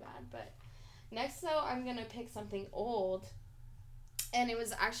stuff, my bad, but next though I'm gonna pick something old And it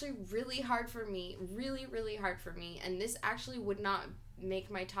was actually really hard for me. Really, really hard for me. And this actually would not make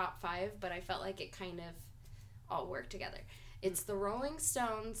my top 5, but I felt like it kind of all worked together. It's the Rolling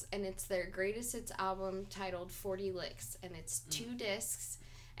Stones, and it's their greatest hits album titled 40 Licks. And it's 2 discs,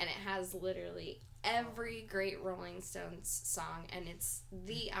 and it has literally every great Rolling Stones song. And it's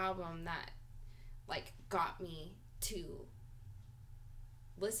the album that, like, got me to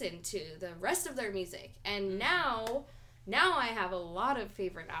listen to the rest of their music. And now I have a lot of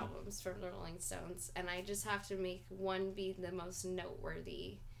favorite albums from the Rolling Stones, and I just have to make one be the most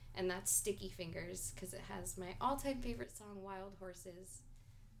noteworthy, and that's Sticky Fingers, because it has my all-time favorite song, Wild Horses.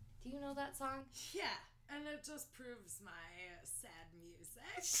 Do you know that song? Yeah, and it just proves my sad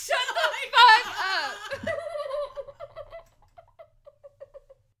music. Shut the fuck up!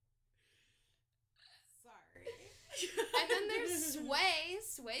 Sorry. And then there's Sway.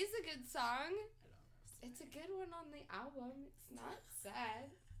 Sway's a good song. It's a good one on the album. It's not sad.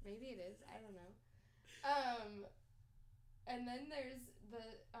 Maybe it is. I don't know. And then there's the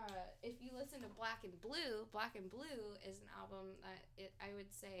if you listen to Black and Blue is an album that I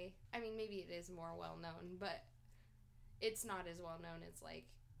would say, I mean, maybe it is more well known, but it's not as well known as like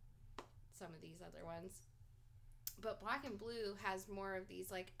some of these other ones. But Black and Blue has more of these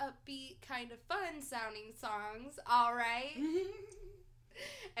like upbeat, kind of fun sounding songs. All right.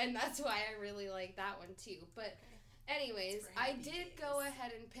 And that's why I really like that one too. But anyways, I did go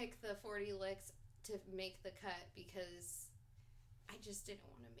ahead and pick the 40 Licks to make the cut because I just didn't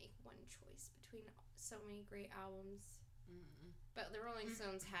want to make one choice between so many great albums. Mm-hmm. But the Rolling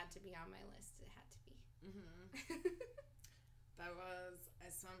Stones had to be on my list. It had to be. Mm-hmm. I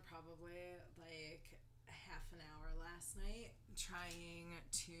spent probably like half an hour last night trying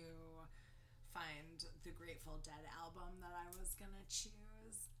to find the Grateful Dead album that I was gonna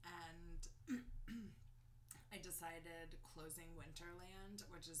choose, and I decided Closing Winterland,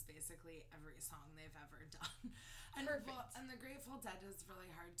 which is basically every song they've ever done. And Perfect. And the Grateful Dead is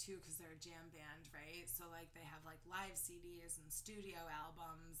really hard too because they're a jam band, right? So like they have like live CDs and studio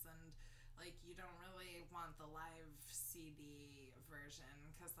albums, and like you don't really want the live CD version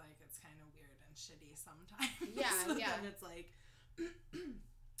because like it's kind of weird and shitty sometimes. Yeah, so yeah. Then it's like.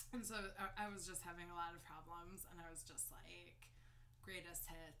 And so I was just having a lot of problems, and I was just like, greatest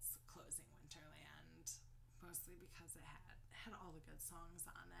hits, Closing Winterland, mostly because it had all the good songs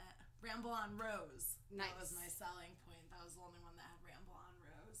on it. Ramble on Rose. Nice. That was my selling point. That was the only one that had Ramble on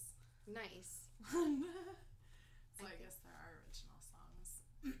Rose. Nice. So I guess there are original songs.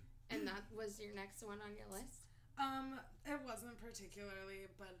 And that was your next one on your list? It wasn't particularly,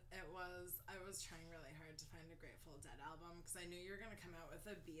 but I was trying really hard to find a Grateful Dead album because I knew you were going to come out with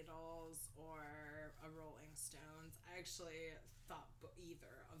a Beatles or a Rolling Stones. I actually thought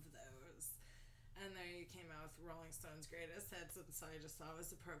either of those. And then you came out with Rolling Stones Greatest Hits, and so I just thought it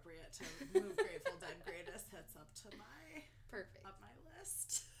was appropriate to move Grateful Dead Greatest Hits up to my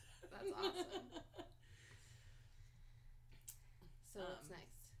list. That's awesome. So what's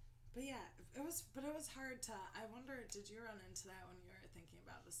next? But yeah, it was hard to, I wonder, did you run into that when you were thinking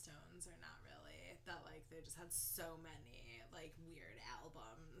about the Stones or not really? That like they just had so many like weird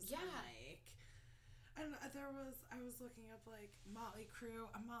albums. Yeah. And I was looking up like Motley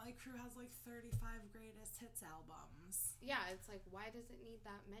Crue. Motley Crue has like 35 greatest hits albums. Yeah, it's like, why does it need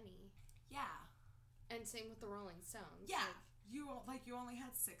that many? Yeah. And same with the Rolling Stones. Yeah. You only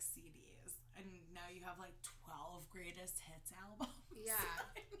had 6 CDs, and now you have like 12 greatest hits albums. Yeah.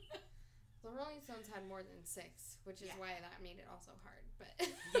 The Rolling Stones had more than 6, which is why that made it also hard. But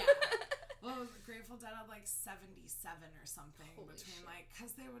yeah. Well, Grateful Dead had like 77 or something. Holy between shit. Like,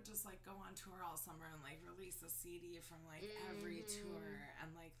 because they would just like go on tour all summer and like release a CD from like every tour,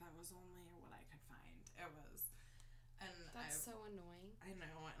 and like that was only what I could find. It was. And that's so annoying. I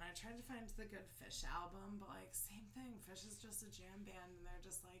know, and I tried to find the Good Fish album, but like same thing. Fish is just a jam band, and they're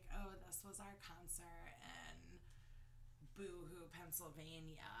just like, oh, this was our concert in Boo Hoo,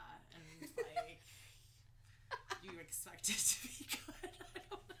 Pennsylvania, and like you expect it to be good. I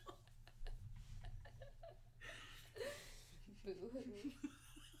don't know. Boo Hoo.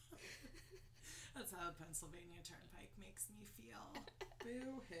 That's how the Pennsylvania Turnpike makes me feel.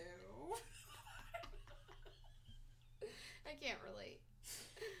 Boo Hoo. I can't relate.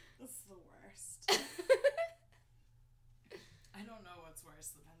 That's the worst. I don't know what's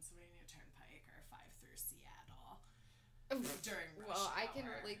worse, the Pennsylvania Turnpike or 5 through Seattle during rush hour. I can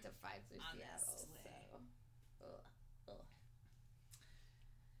relate to 5 through honestly. Seattle. So.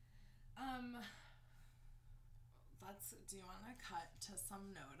 Ugh. Do you want to cut to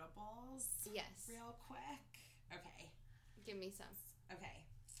some notables? Yes. Real quick? Okay. Give me some. Okay.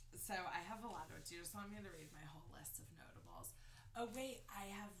 So I have a lot of, do you just want me to read my whole list of notables? Oh, wait,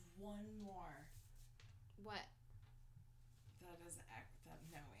 I have one more. What? No,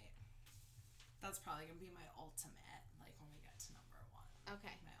 wait. That's probably going to be my ultimate, like, when we get to number 1.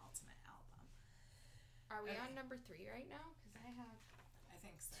 Okay. My ultimate album. Are we on number 3 right now? Because I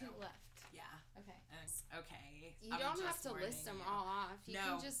think so. 2 left. Yeah. Okay. Okay. You don't have to list them all off. You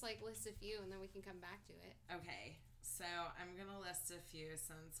can just, like, list a few, and then we can come back to it. Okay. So, I'm going to list a few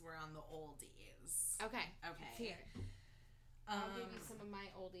since we're on the oldies. Okay. Okay. Here. I'll give you some of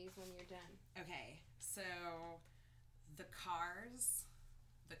my oldies when you're done. Okay. So, The Cars.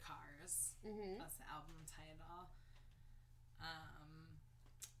 Mm-hmm. That's the album title.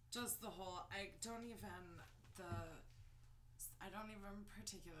 Just the whole, I don't even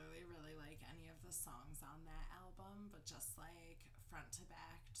particularly really like any of the songs on that album, but just like front to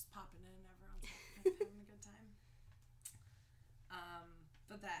back, just popping in, everyone's having a good time.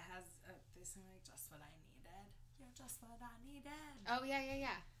 But that has, they sing like Just What I Needed. You're just what I needed. Oh, yeah.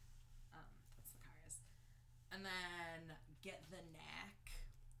 That's The Cars. And then Get the Knack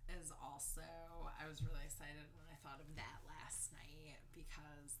is also, I was really excited when I thought of that last night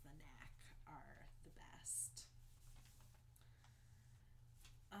because the Knack are the best.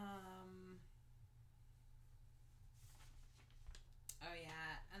 Oh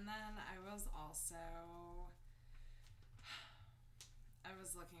yeah, and then I was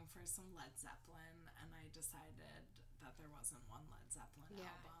looking for some Led Zeppelin, and I decided that there wasn't one Led Zeppelin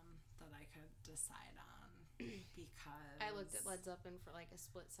album that I could decide on because I looked at Led Zeppelin for like a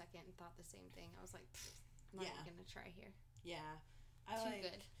split second and thought the same thing. I was like, I'm not even gonna try here. Yeah. Too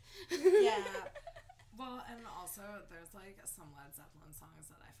good. Yeah. Well, and also there's like some Led Zeppelin songs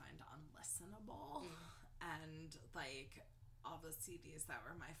that I find unlistenable, and like all the CDs that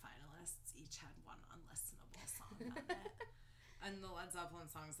were my finalists each had one unlistenable song on it. And the Led Zeppelin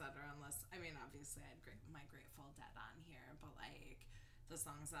songs that are I mean, obviously I had my Grateful Dead on here, but like the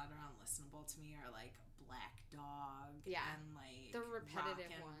songs that are unlistenable to me are like Black Dog and like the repetitive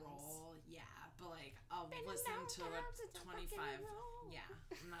Rock and ones. Roll. Yeah, but like I'll listen to 25. Yeah,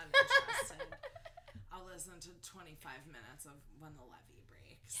 I'm not interested. I'll listen to 25 minutes of When the Levee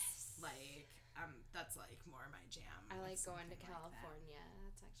Breaks. Yes. Like, that's like more my jam. I like Going to California.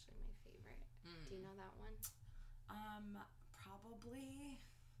 That's actually my favorite. Do you know that one? Probably.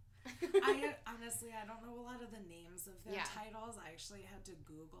 I honestly, I don't know a lot of the names of their titles. I actually had to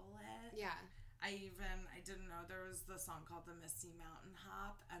Google it. Yeah. I didn't know there was the song called The Misty Mountain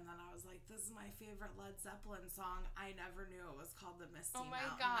Hop, and then I was like, this is my favorite Led Zeppelin song. I never knew it was called The Misty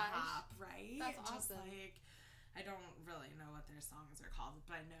Mountain Hop, right? That's Just awesome. like, I don't really know what their songs are called,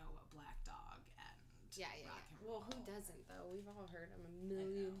 but I know Black Dog and Rock and Roll. Well, who doesn't, though? We've all heard them a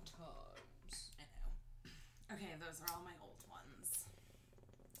million times. I know. Okay, those are all my old ones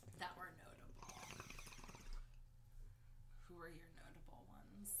that were notable. Who are your notable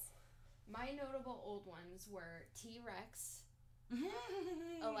ones? My notable old ones were T-Rex,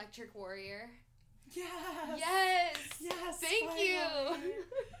 Electric Warrior. Yes! Thank you!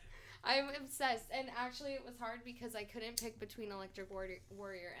 I'm obsessed. And actually, it was hard because I couldn't pick between Electric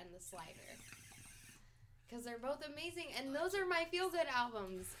Warrior and The Slider. Because they're both amazing. And those are my feel-good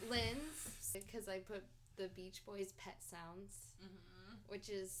albums. Lynn's, because I put the Beach Boys' Pet Sounds, which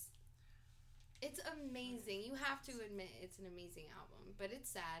is... It's amazing. You have to admit it's an amazing album. But it's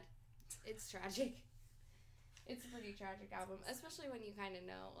sad. It's tragic. It's a pretty tragic album, especially when you kind of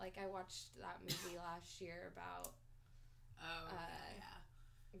know. Like, I watched that movie last year about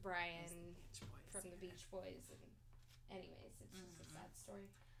Brian from the Beach Boys. And anyways, it's just a sad story.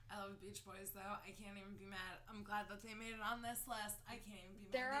 I love Beach Boys, though. I can't even be mad. I'm glad that they made it on this list. I can't even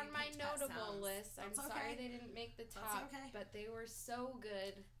be mad. They're on my notable list. I'm sorry they didn't make the top, but they were so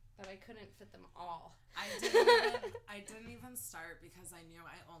good that I couldn't fit them all. I didn't even start because I knew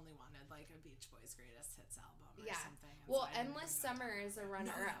I only wanted like a Beach Boys Greatest Hits album or something. Well, Endless Summer is a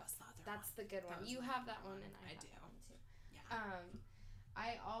runner-up. That's the good one. You have that one, and I have that one too. Yeah.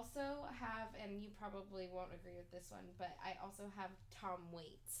 I also have, and you probably won't agree with this one, but I also have Tom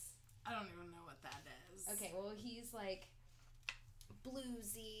Waits. I don't even know what that is. Okay, well, he's like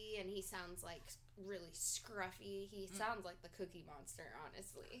bluesy, and he sounds like really scruffy. He sounds like the Cookie Monster,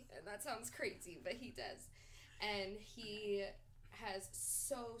 honestly. And that sounds crazy, but he does. And he has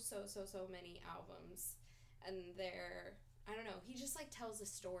so many albums. And they're, I don't know, he just like tells a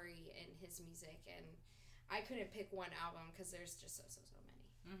story in his music. And I couldn't pick one album because there's just so many.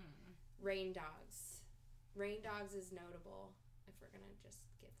 Rain Dogs. Rain Dogs is notable if we're going to just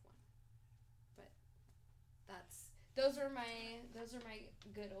give one. But those are my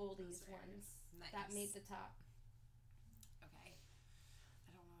good oldies ones that made the top. Okay. I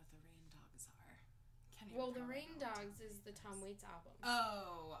don't know what the Rain Dogs are. Kenny Well, would the probably Rain know what Dogs Tom is the Waits Tom Waits album.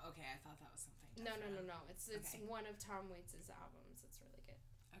 Oh, okay. I thought that was something No, different. no. It's Okay. one of Tom Waits' albums. It's really good.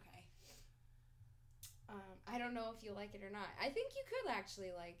 Okay. I don't know if you like it or not. I think you could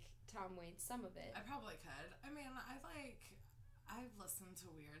actually like Tom Waits, some of it. I probably could. I mean, I've listened to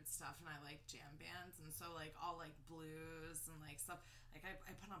weird stuff and I like jam bands, and so like all like blues and like stuff. Like I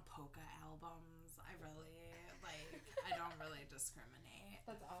put on polka albums. I really like. I don't really discriminate.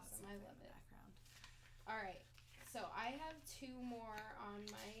 That's awesome. I love it. Background. All right. So I have 2 more on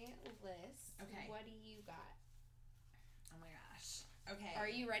my list. Okay. What do you got? Oh my gosh. Okay. Are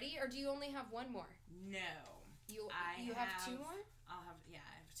you ready, or do you only have 1 more? No. You have 2 more? I have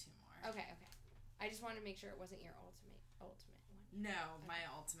 2 more. Okay. I just wanted to make sure it wasn't your ultimate one. No, okay. My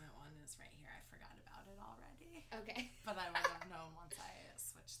ultimate one is right here. I forgot about it already. Okay. But I would have known once I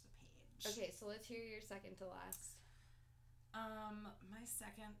switched the page. Okay, so let's hear your second to last. My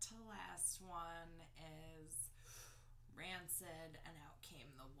second to last one is Rancid and Out Came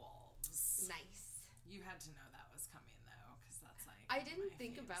the Wolves. Nice. You had to know that was coming though, because that's like I didn't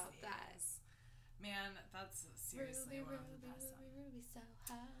think about that. Man, that's seriously Ruby, one of the best. Ruby,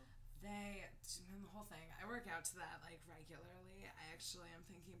 Soho. The whole thing. I work out to that like regularly. I actually am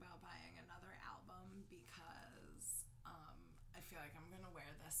thinking about buying another album because I feel like I'm gonna wear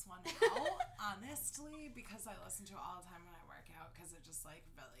this one out, honestly, because I listen to it all the time when I work out because it just like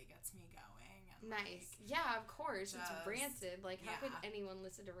really gets me going. And, nice. Like, yeah, of course. It's Rancid. Like, how could yeah. anyone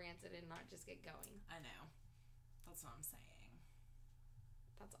listen to Rancid and not just get going? I know. That's what I'm saying.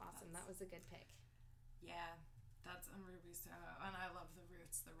 That's awesome. That was a good pick. Yeah. That's Ruby Soho. And I love the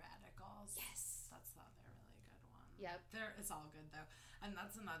Roots, the Radicals. Yes. That's the other really good one. Yep. It's all good though. And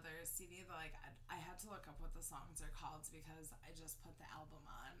that's another CD that like I had to look up what the songs are called because I just put the album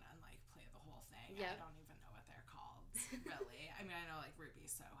on and like play the whole thing. Yep. I don't even know what they're called, really. I mean, I know like Ruby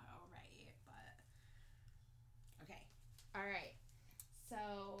Soho, right? But okay. All right.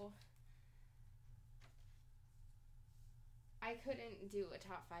 So I couldn't do a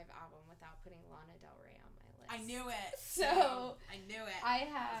top 5 album without putting Lana Del Rey on my list. I knew it. So I knew it. I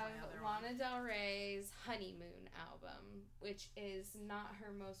have Lana Del Rey's Honeymoon album, which is not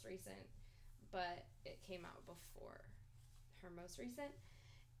her most recent, but it came out before her most recent.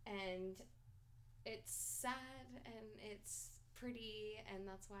 And it's sad and it's pretty, and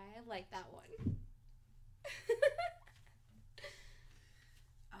that's why I like that one.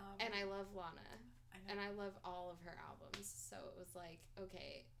 And I love Lana. And I love all of her albums. So it was like,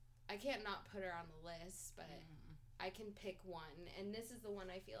 okay, I can't not put her on the list, but I can pick one. And this is the one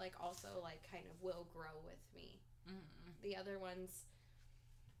I feel like also like kind of will grow with me. The other ones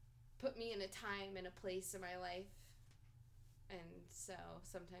put me in a time and a place in my life. And so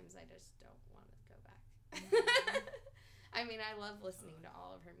sometimes I just don't want to go back. I mean, I love listening to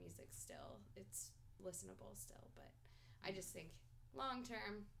all of her music still. It's listenable still, but I just think long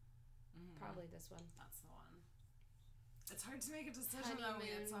term, probably this one. That's the one. It's hard to make a decision though.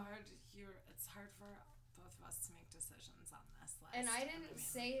 It's hard for both of us to make decisions on this list. And I didn't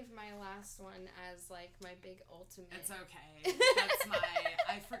save my last one as like my big ultimate. It's okay. That's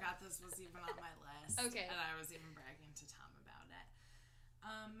I forgot this was even on my list. Okay. And I was even bragging to Tom about it.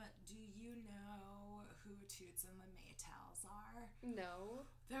 Do you know who Toots and the Maytals are? No.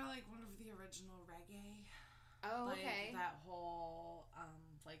 They're like one of the original reggae. Oh, like, okay. That whole,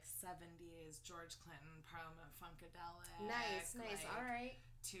 like, 70s George Clinton Parliament Funkadelic. Nice. Like, all right.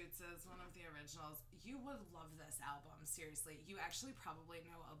 Toots is one of the originals. You would love this album, seriously. You actually probably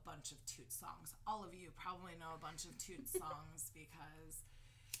know a bunch of Toots songs. All of you probably know a bunch of Toots songs because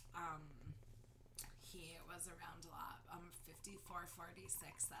he was around a lot.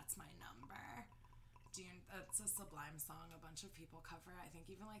 5446, that's my number. It's a Sublime song. A bunch of people cover it. I think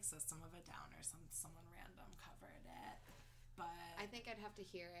even like System of a Down or someone random covered it. But I think I'd have to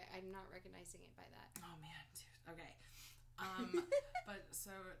hear it. I'm not recognizing it by that. Oh man, dude. Okay. But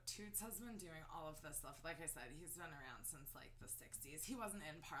so Toots has been doing all of this stuff. Like I said, he's been around since like the 60s. He wasn't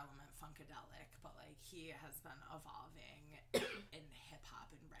in Parliament Funkadelic, but like he has been evolving in hip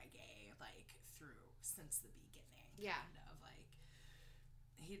hop and reggae like since the beginning. Yeah. Kind of like.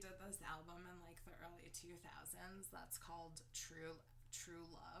 He did this album in like the early 2000s that's called True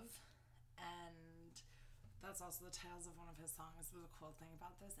Love, and that's also the titles of one of his songs. But the cool thing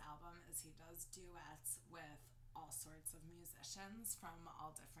about this album is he does duets with all sorts of musicians from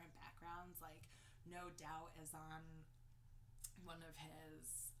all different backgrounds. Like No Doubt is on one of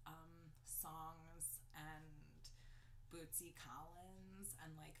his songs, and Bootsy Collins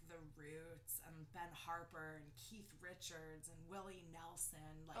and like The Roots and Ben Harper and Keith Richards and Willie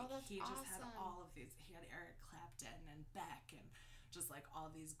Nelson. Like that's he just awesome. had all of these. He had Eric Clapton and Beck and just like all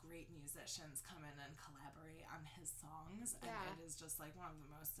these great musicians come in and collaborate on his songs. Yeah. And it is just like one of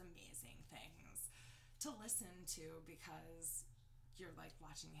the most amazing things to listen to, because you're like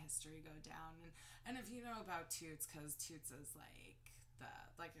watching history go down. And if you know about Toots, because Toots is like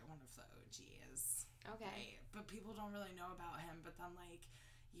one of the OGs. Okay. Right? But people don't really know about him. But then like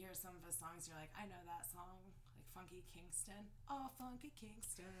you hear some of his songs, you're like, I know that song, like Funky Kingston. Oh, Funky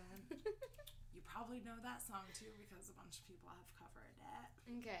Kingston. You probably know that song too, because a bunch of people have covered it.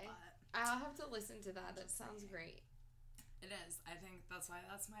 Okay. But I'll have to listen to that. That sounds great. It is. I think that's why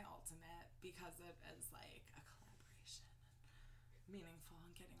that's my ultimate, because it is like a collaboration and meaningful,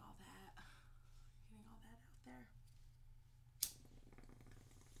 and getting all that out there.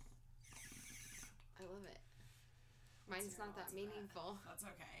 I love it. Mine's not that meaningful. That's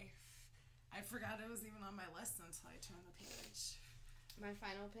okay. I forgot it was even on my list until I turned the page. My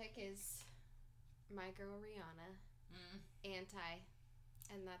final pick is my girl Rihanna. Anti.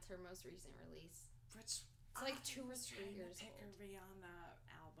 And that's her most recent release. Which it's like 2 or 3 years old. I picked a Rihanna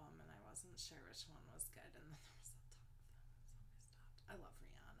album and I wasn't sure which one was good, and then there was a ton of them, so I stopped. I love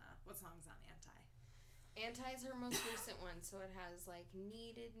Rihanna. What song's on Anti? Anti is her most recent one, so it has like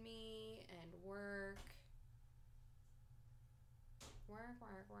Needed Me and Work. Work.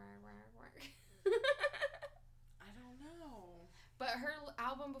 I don't know. But her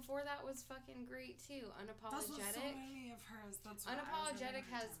album before that was fucking great too. Unapologetic. That's what so many of hers. That's what Unapologetic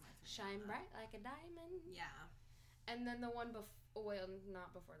has Shine Bright Like a Diamond. Yeah. And then the one before, well,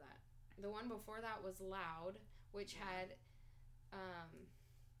 not before that. The one before that was Loud, which had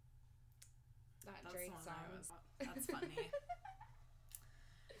that Drake song. That's funny.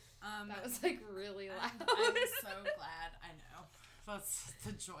 That was like really loud. I'm so glad. I know. That's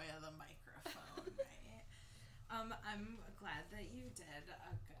the joy of the microphone, right? I'm glad that you did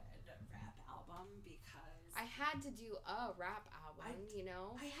a good rap album, because I had to do a rap album, you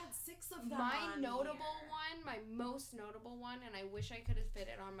know? I had 6 of them. My most notable one, and I wish I could have fit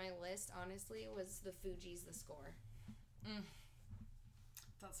it on my list, honestly, was the Fugees' The Score.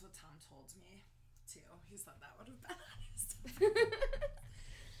 That's what Tom told me, too. He said that would have been honest.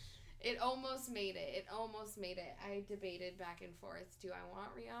 It almost made it. I debated back and forth. Do I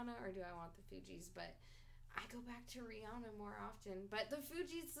want Rihanna or do I want the Fugees? But I go back to Rihanna more often. But the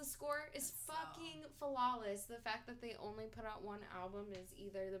Fugees' The Score is fucking flawless. The fact that they only put out one album is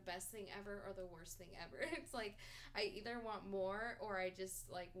either the best thing ever or the worst thing ever. It's like I either want more or I just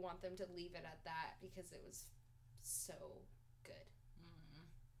like want them to leave it at that, because it was so good.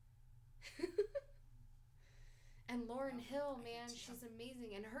 And Lauryn Hill, man, she's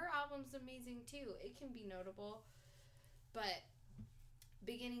amazing. And her album's amazing, too. It can be notable. But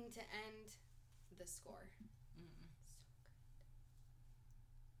beginning to end, The Score. So good.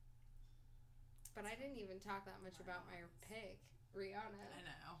 But I didn't even talk that much about my pick, Rihanna. I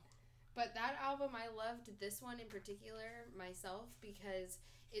know. But that album, I loved this one in particular myself, because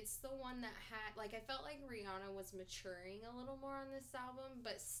it's the one that had, like, I felt like Rihanna was maturing a little more on this album,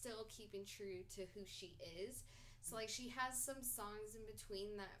 but still keeping true to who she is. So, like, she has some songs in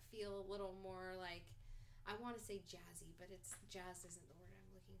between that feel a little more, like, I want to say jazzy, but jazz isn't the word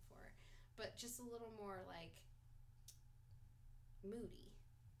I'm looking for. But just a little more, like, moody.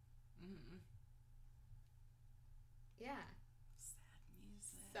 Yeah.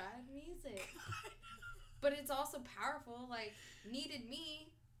 Sad music. But it's also powerful. Like, needed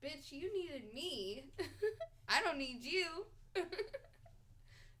me. Bitch, you needed me. I don't need you.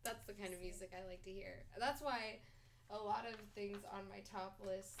 That's the kind of music I like to hear. That's why a lot of things on my top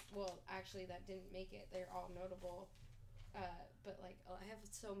list, well, actually, that didn't make it. They're all notable. But, like, I have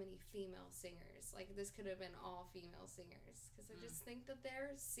so many female singers. Like, this could have been all female singers. Because I just think that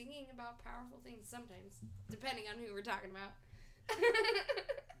they're singing about powerful things sometimes. Depending on who we're talking about.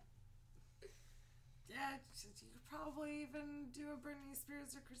 Yeah, you could probably even do a Britney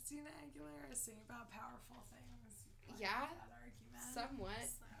Spears or Christina Aguilera singing about powerful things. Yeah, that argument, somewhat.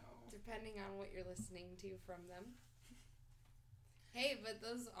 So. Depending on what you're listening to from them. Hey, but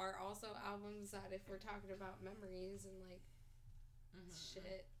those are also albums that if we're talking about memories and like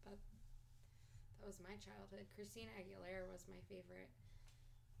shit, that was my childhood. Christina Aguilera was my favorite.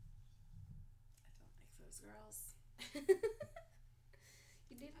 I don't like those girls.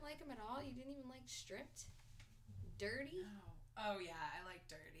 You didn't like them at all? You didn't even like Stripped? Dirty? No. Oh yeah, I like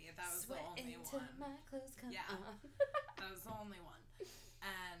Dirty. That was Sweat the only until one. My clothes come off. That was the only one.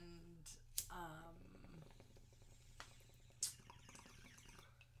 And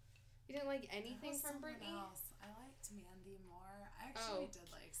you didn't like anything from Britney? Else. I liked Mandy Moore. I actually did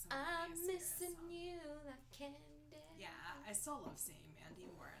like some. I'm missing you, that candy. Yeah, I still love seeing Mandy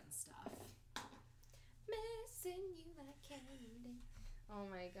Moore and stuff. Missing you like candy. Oh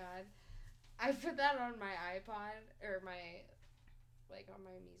my god. I put that on my iPod, or my, like, on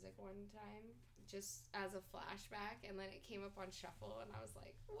my music one time, just as a flashback, and then it came up on shuffle, and I was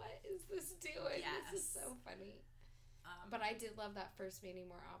like, what is this doing? Yes. This is so funny. But I did love that first Mandy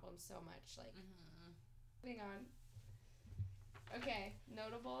Moore album so much. Like, moving on. Okay,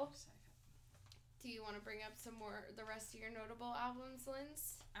 notable. Do you want to bring up some more, the rest of your notable albums,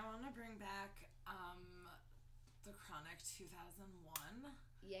 Linz? I want to bring back the Chronic 2001.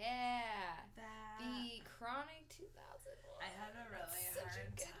 Yeah. That The Chronic 2001. I had a really Such hard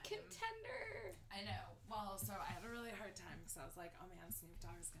a good time. contender. I know. Well, so I had a really hard time because I was like, oh man, Snoop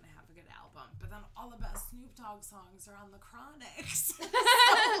Dogg's going to have a good album. But then all the best Snoop Dogg songs are on the Chronics. So,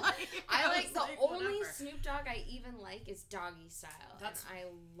 like, I like the only whatever. Snoop Dogg I even like is Doggy Style. That's- and I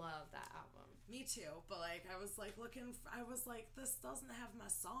love that album. Me too, but like I was like I was like, this doesn't have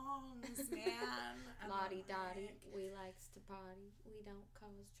my songs, man. And Lottie then, Dottie, like, we likes to party. We don't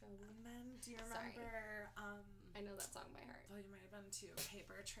cause trouble. and then do you Sorry. remember I know that song by heart. well, you might have been too,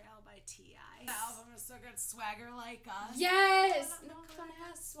 Paper Trail by T.I. The album is so good. Swagger Like Us. Yes! No one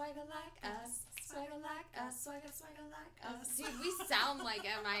has swagger like us. Swagger like us. Swagger like us. Dude, we sound like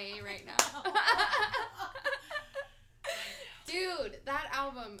MIA right now. Dude, that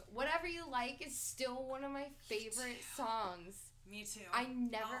album, Whatever You Like, is still one of my favorite songs. Me too. I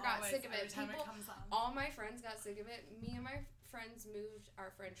never got Always, sick of every it. time People, it comes on. all my friends got sick of it. Me and my friends moved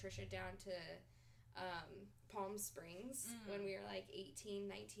our friend Trisha down to Palm Springs when we were like 18,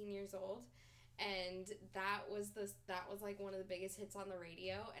 19 years old. And that was like one of the biggest hits on the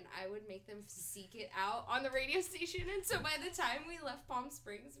radio, and I would make them seek it out on the radio station. And so by the time we left Palm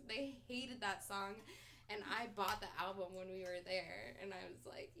Springs, they hated that song. And I bought the album when we were there, and I was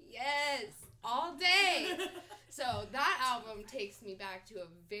like, yes, all day. So that album takes me back to a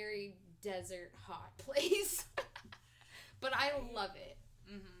very desert hot place. But I love it.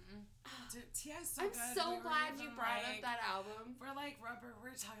 Dude, T.I.'s so I'm good. so We were glad even, you brought like, up that album. We're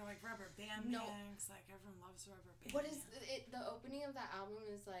talking like Rubber Band No. Man, 'cause, like everyone loves Rubber Band What is Man. it? The opening of that album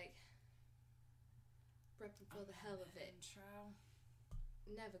is like, repping for the hell of it. Intro.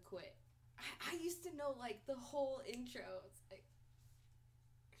 Never quit. I used to know like the whole intro. It's like,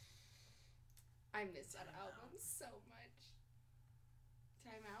 I miss that album so much.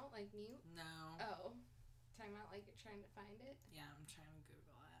 Time out, like mute? No. Oh. Time out, like you're trying to find it? Yeah, I'm trying to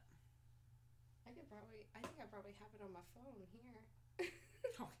Google it. I think I probably have it on my phone here.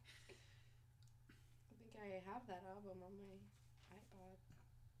 Okay. I think I have that album on my iPod.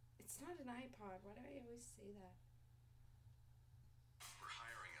 It's not an iPod. Why do I always say that? We're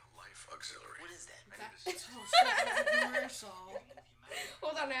hiring a life auxiliary. What is that? Oh shit, that's a commercial.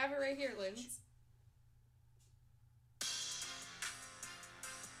 Hold on, I have it right here, Lynn.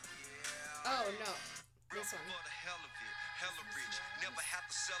 Oh no, this one. For the hell of it, hella rich. Never have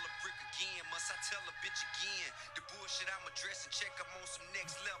to sell a brick again. Must I tell a bitch again? The bullshit I'm addressing, check I'm on some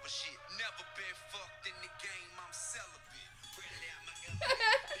next level shit. Never been fucked in the game, I'm celibate. Really out my belly,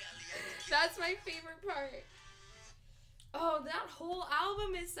 I can get That's my favorite part. Oh, that whole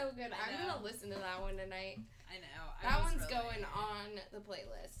album is so good. I'm know. gonna listen to that one tonight. I know. That one's going on the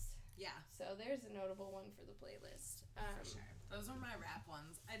playlist. Yeah. So there's a notable one for the playlist. For sure. Those were my rap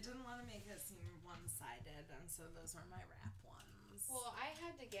ones. I didn't want to make it seem one-sided, and so those were my rap ones. Well, I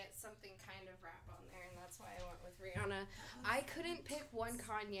had to get something kind of rap on there, and that's why I went with Rihanna. I couldn't pick one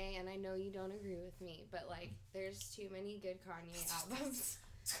Kanye, and I know you don't agree with me, but like, there's too many good Kanye albums.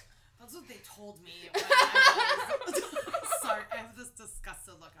 That's what they told me when I was... Sorry, I have this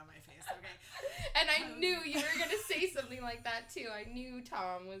disgusted look on my face, okay? And I knew you were gonna say something like that too. I knew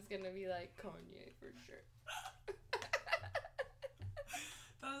Tom was gonna be like Kanye for sure.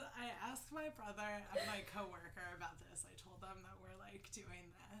 I asked my brother and my coworker about this. I told them that we're like doing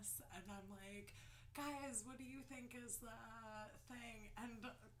this, and I'm like, guys, what do you think is the thing? And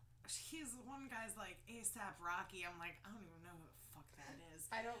one guy's like ASAP Rocky. I'm like, I don't even know who the fuck that is.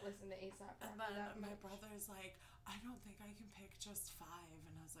 I don't listen to A$AP And Rocky then that my much. brother's like, I don't think I can pick just 5.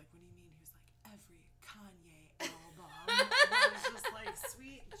 And I was like, what do you mean? He was like, every Kanye album. And I was just like,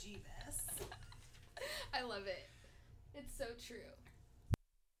 sweet Jeebus. I love it. It's so true.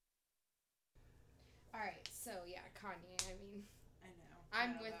 Alright, so yeah, Kanye, I mean, I know.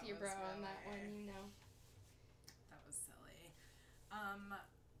 I'm No, with that you, bro, was on that really- one, you know. That was silly.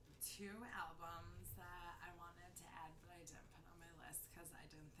 2 albums that I wanted to add, but I didn't put on my list because I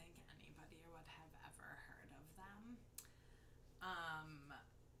didn't think anybody would have ever heard of them.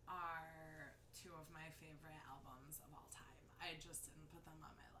 Are 2 of my favorite albums of all time. I just didn't put them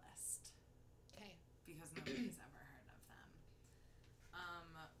on my list Okay. because nobody's ever heard of them.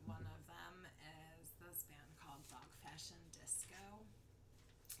 One of them is this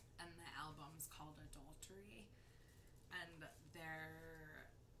and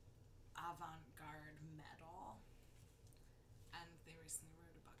they're avant-garde metal. And they recently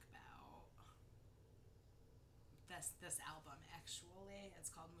wrote a book about this album, actually.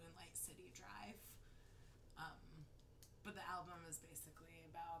 It's called Moonlight City Drive. But the album is basically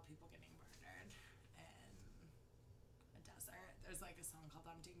about people getting murdered in a desert. There's like a song called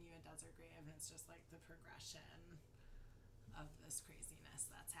I'm Digging You a Desert Grave, and it's just like the progression of this craziness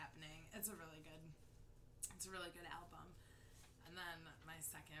that's happening. It's a really good album. And then my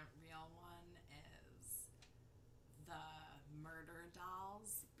second real one is the Murder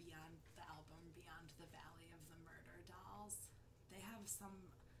Dolls, the album Beyond the Valley of the Murder Dolls. They have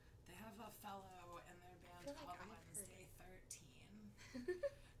a fellow in their band called Wednesday 13.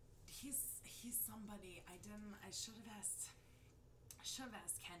 He's somebody I should have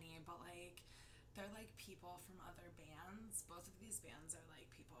asked Kenny, but like they're like people from other bands. Both of these bands are like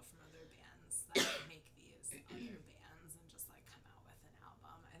people from other bands that make these other bands and just like come out with an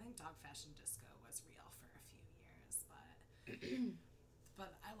album. I think Dog Fashion Disco was real for a few years,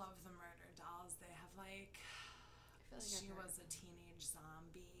 but I love the Murder Dolls. They have like she was a teenage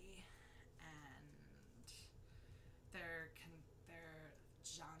zombie, and their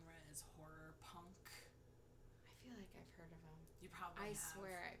genre is horror punk. I feel like I've heard of them. You probably I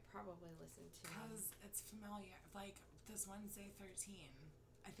swear I probably listened to them. Because it's familiar. Like, this Wednesday 13.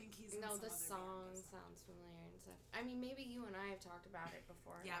 I think he's in No, some the other song band sounds familiar and stuff. I mean, maybe you and I have talked about it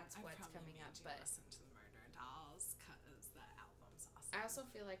before. And yeah, that's I've what's probably coming made up. you But listen to the Murder Dolls because the album's awesome. I also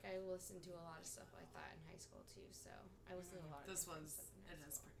feel like I listened to a lot of stuff like that in high school too. So I listened to a lot of This different was stuff in high it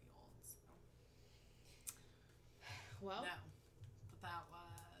is school. pretty old. So. Well, No, but that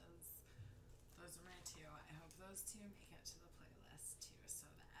was those are my two. I hope those two make it to the playlist too, so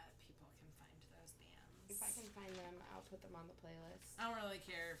that people can find those bands. if I can find them, I'll put them on the playlist. I don't really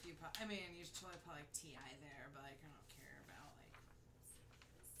care if you put. I mean, you should probably put like Ti there, but like I don't care about like.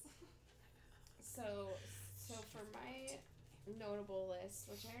 So for my notable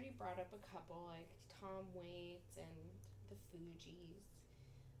list, which I already brought up a couple, like Tom Waits and the Fugees.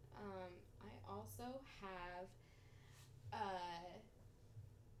 I also have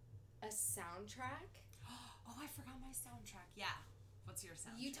a soundtrack. Oh, I forgot my soundtrack. Yeah. What's your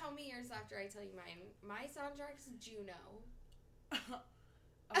soundtrack? You tell me yours after I tell you mine. My soundtrack's Juno.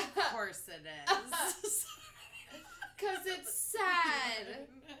 Of course it is. Because it's sad.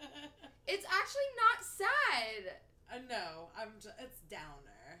 It's actually not sad. No, it's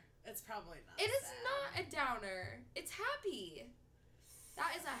downer. It's probably not. It is sad. not a downer. It's happy.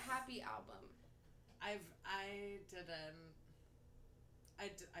 That is a happy album. I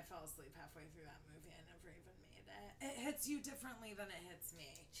fell asleep halfway through that movie. I never even made it. It hits you differently than it hits me.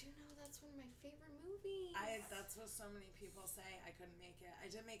 Juno, that's one of my favorite movies. That's what so many people say. I couldn't make it. I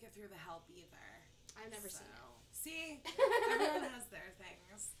didn't make it through The Help either. I've never seen it. See? Everyone has their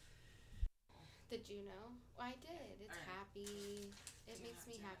things. The Juno. Well, I did. It's All right. happy. It makes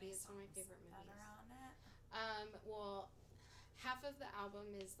me happy. It's one of my favorite movies. Well, half of the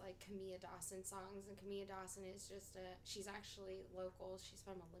album is like Camilla Dawson songs, and Camilla Dawson is just she's actually local. She's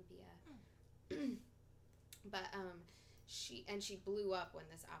from Olympia. But she blew up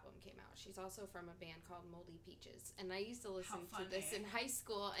when this album came out. She's also from a band called Moldy Peaches, and I used to listen to this in high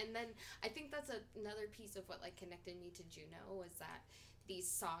school. And then I think that's another piece of what like connected me to Juno was that these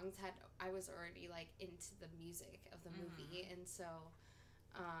songs I was already like into the music of the movie, and so.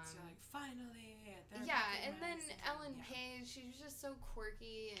 So you're like, finally. Yeah, and then Ellen Page, she was just so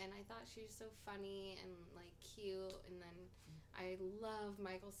quirky, and I thought she was so funny and like cute. And then I love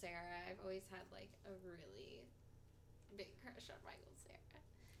Michael Cera. I've always had like a really big crush on Michael Cera.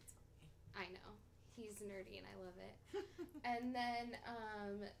 I know. He's nerdy and I love it. And then,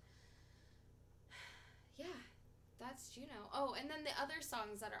 yeah, that's Juno. Oh, and then the other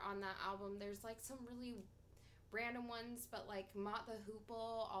songs that are on that album, there's like some really random ones, but like Mott the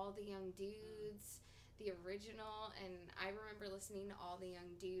Hoople, All the Young Dudes, the original, and I remember listening to All the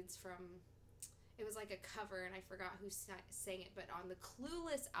Young Dudes from, it was like a cover, and I forgot who sang it, but on the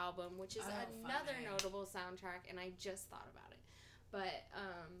Clueless album, which is another notable soundtrack, and I just thought about it. But,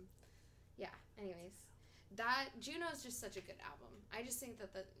 yeah, anyways, Juno's just such a good album. I just think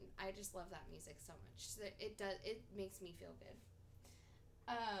that I just love that music so much. It makes me feel good.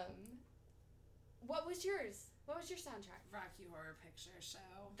 What was yours? What was your soundtrack? Rocky Horror Picture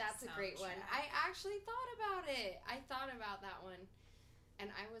Show. That's a great one. I actually thought about it. I thought about that one. And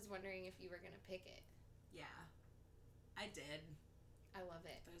I was wondering if you were going to pick it. Yeah. I did. I love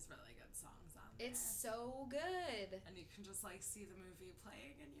it. There's really good songs on there. It's so good. And you can just like see the movie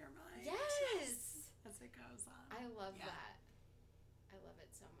playing in your mind. Yes. As it goes on. I love that. I love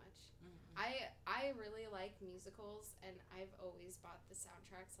it so much. Mm-hmm. I really like musicals, and I've always bought the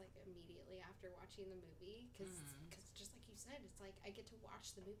soundtracks like immediately after watching the movie because just like you said, it's like I get to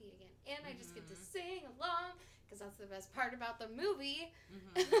watch the movie again, and I just get to sing along because that's the best part about the movie.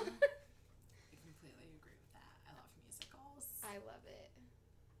 I completely agree with that. I love musicals. I love it.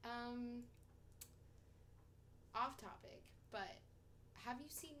 Off topic, but have you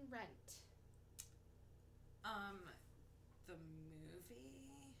seen Rent? The movie?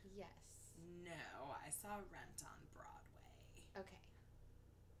 Yes. No, I saw Rent on Broadway. Okay.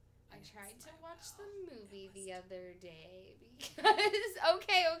 I tried to watch the movie the other day because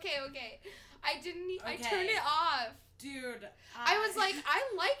okay. I didn't. I turned it off, dude. I was like, I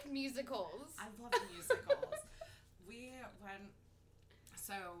like musicals. I love musicals. We went.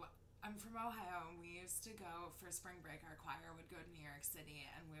 So I'm from Ohio, and we used to go for spring break. Our choir would go to New York City,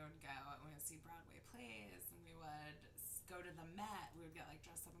 and we would go and we would see Broadway plays, and we would go to the Met. We would get like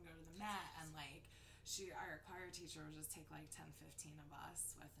dressed up and go to the Met, and like our choir teacher would just take like 10, 15 of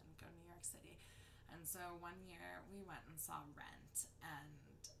us with and go to New York City. And so one year we went and saw Rent,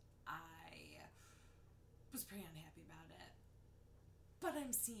 and I was pretty unhappy about it. But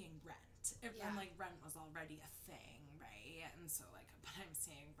I'm seeing Rent. And like Rent was already a thing, right? And so like, but I'm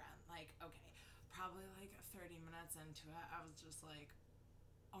seeing Rent, like, okay, probably like 30 minutes into it, I was just like,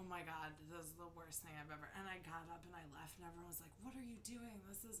 oh my God, this is the worst thing I've ever, and I got up and I left, and everyone was like, what are you doing?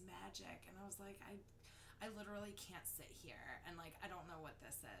 This is magic. And I was like, I literally can't sit here, and like, I don't know what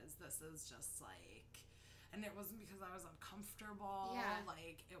this is. This is just like, and it wasn't because I was uncomfortable. Yeah.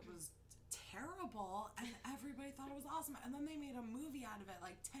 Like, it was terrible, and everybody thought it was awesome, and then they made a movie out of it.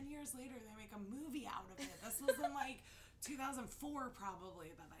 Like 10 years later, they make a movie out of it. This was in like 2004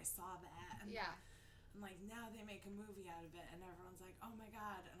 probably that I saw that, and and like now they make a movie out of it, and everyone's like, oh my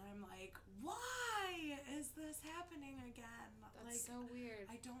God, and I'm like, why is this happening again? That's like, so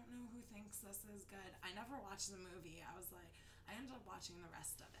weird. I don't know who thinks this is good. I never watched the movie. I was like, I ended up watching the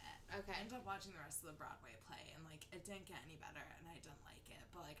rest of it. Okay. I ended up watching the rest of the Broadway play, and like it didn't get any better, and I didn't like it.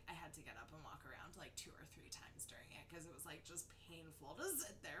 But like I had to get up and walk around like 2 or 3 times during it because it was like just painful to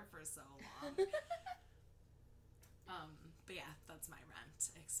sit there for so long. But yeah, that's my Rent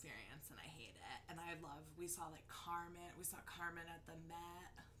experience, and I hate it. And we saw like Carmen. We saw Carmen at the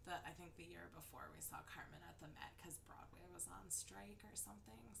Met. I think the year before we saw Carmen at the Met because Broadway was on strike or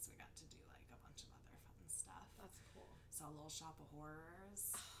something. So we got to do like a bunch of other fun stuff. That's cool. Saw Little Shop of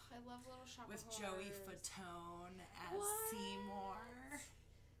Horrors. I love Little Shop of Horrors. With Joey Fatone as Seymour.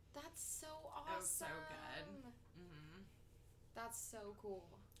 That's so awesome. It was so good. Mm-hmm. That's so cool.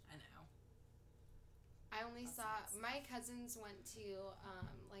 I know. I only saw my cousins went to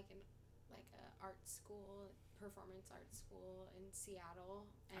like a art school, performance art school in Seattle,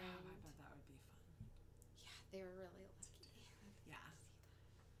 and I bet that would be fun. Yeah, they were really lucky. Yeah.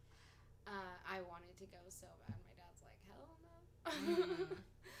 I wanted to go so bad. My dad's like, hell no.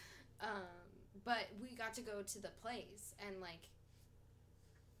 But we got to go to the plays, and like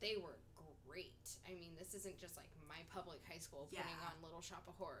they were great. I mean, this isn't just like my public high school putting on Little Shop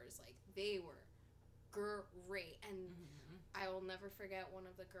of Horrors. Like they were great, and I will never forget one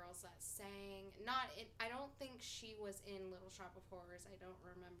of the girls that sang. I don't think she was in Little Shop of Horrors. I don't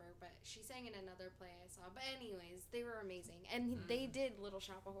remember, but she sang in another play I saw. But anyways, they were amazing, and they did Little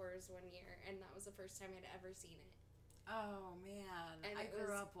Shop of Horrors one year, and that was the first time I'd ever seen it. Oh man, and I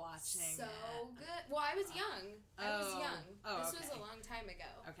grew up watching so it. good. Well, I was young. This was a long time ago.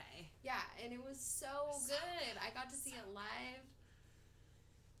 Okay. Yeah, and it was so good. I got to see it live.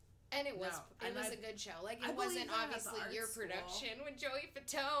 And it was a good show. Like, it wasn't obviously your production with Joey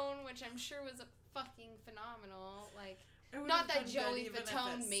Fatone, which I'm sure was a fucking phenomenal. Like, not that Joey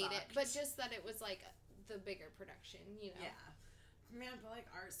Fatone made it, but just that it was like the bigger production, you know? Yeah. Man, but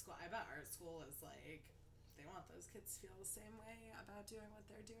like art school, I bet art school is like, they want those kids to feel the same way about doing what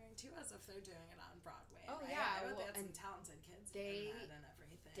they're doing too, as if they're doing it on Broadway. Oh, right? yeah. I bet they had some talented kids in that and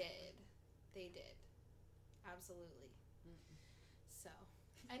everything. They did. Absolutely. So,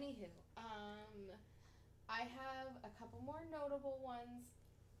 anywho, I have a couple more notable ones.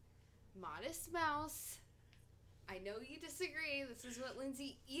 Modest Mouse. I know you disagree. This is what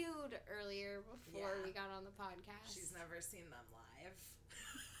Lindsay ewed earlier before we got on the podcast. She's never seen them live.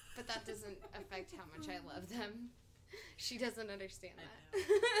 But that doesn't affect how much I love them. She doesn't understand that.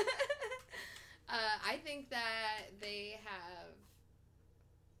 I think that they have,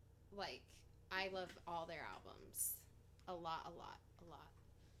 like, I love all their albums. A lot.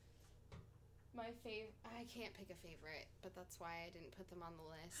 My I can't pick a favorite, but that's why I didn't put them on the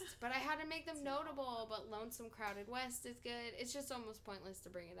list. But I had to make them notable, but Lonesome Crowded West is good. It's just almost pointless to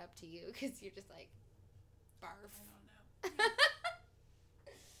bring it up to you, because you're just like, barf. I don't know.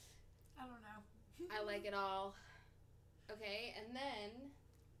 I like it all. Okay, and then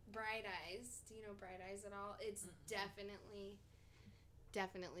Bright Eyes. Do you know Bright Eyes at all? It's definitely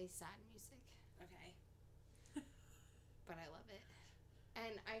sad music. Okay. But I love it.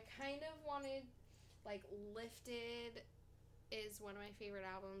 And I kind of wanted, like, Lifted is one of my favorite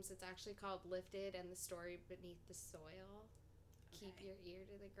albums. It's actually called Lifted and the Story Beneath the Soil. Okay. Keep your ear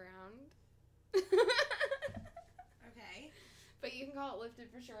to the ground. Okay. But you can call it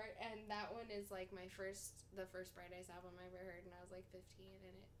Lifted for short, and that one is like the first Bright Eyes album I ever heard, and I was like 15,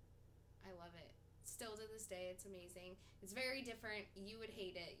 and I love it. Still to this day, it's amazing. It's very different. You would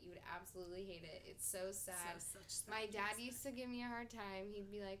hate it. You would absolutely hate it. It's so sad. My dad used to give me a hard time.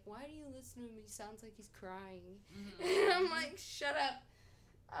 He'd be like, "Why do you listen to him? He sounds like he's crying." Mm-hmm. And I'm like, "Shut up."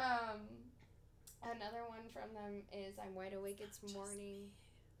 Another one from them is "I'm Wide Awake, It's Morning."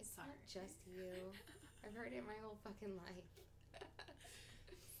 It's not just you. I've heard it my whole fucking life.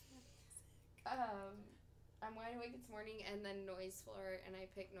 I'm Wide Awake, It's Morning, and then Noise Floor, and I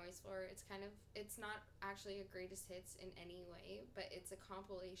picked Noise Floor. It's not actually a greatest hits in any way, but it's a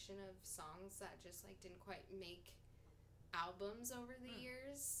compilation of songs that just, like, didn't quite make albums over the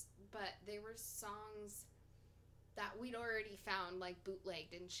years, but they were songs that we'd already found, like,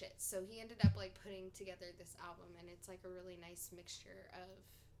 bootlegged and shit. So he ended up, like, putting together this album, and it's, like, a really nice mixture of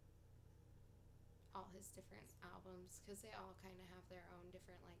all his different albums, because they all kind of have their own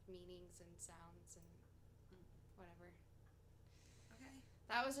different, like, meanings and sounds and whatever. Okay.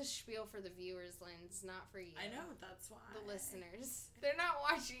 That was a spiel for the viewers, Linz, not for you. I know, that's why. The listeners. They're not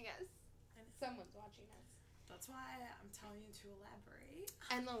watching us. Someone's watching us. That's why I'm telling you to elaborate.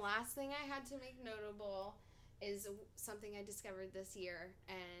 And the last thing I had to make notable is something I discovered this year,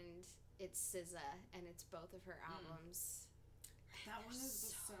 and it's SZA, and it's both of her albums. That one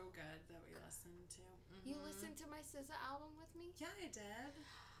is so good that we listened to. Mm-hmm. You listened to my SZA album with me? Yeah, I did. I love it.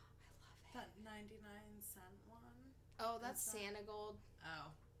 That 99-cent one. Oh, that's Santa Gold.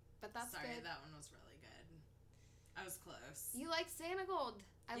 Oh. But that's Sorry, good. that one was really good. I was close. You like Santa Gold.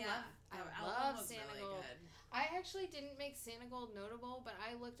 I love Santa really Gold. Good. I actually didn't make Santa Gold notable, but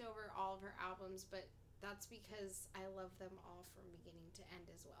I looked over all of her albums, but that's because I love them all from beginning to end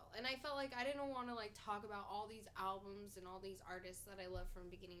as well. And I felt like I didn't want to, like, talk about all these albums and all these artists that I love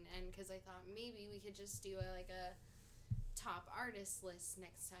from beginning to end, because I thought maybe we could just do a top artist list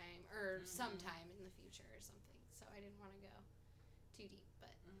next time, or sometime in the future or something. So I didn't want to go too deep,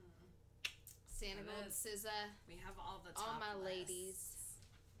 but Santa Gold, SZA. We have all the top all my lists. ladies.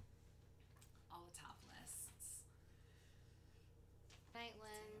 All the top lists. Night,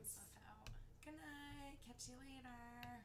 Linz. Good night. Catch you later.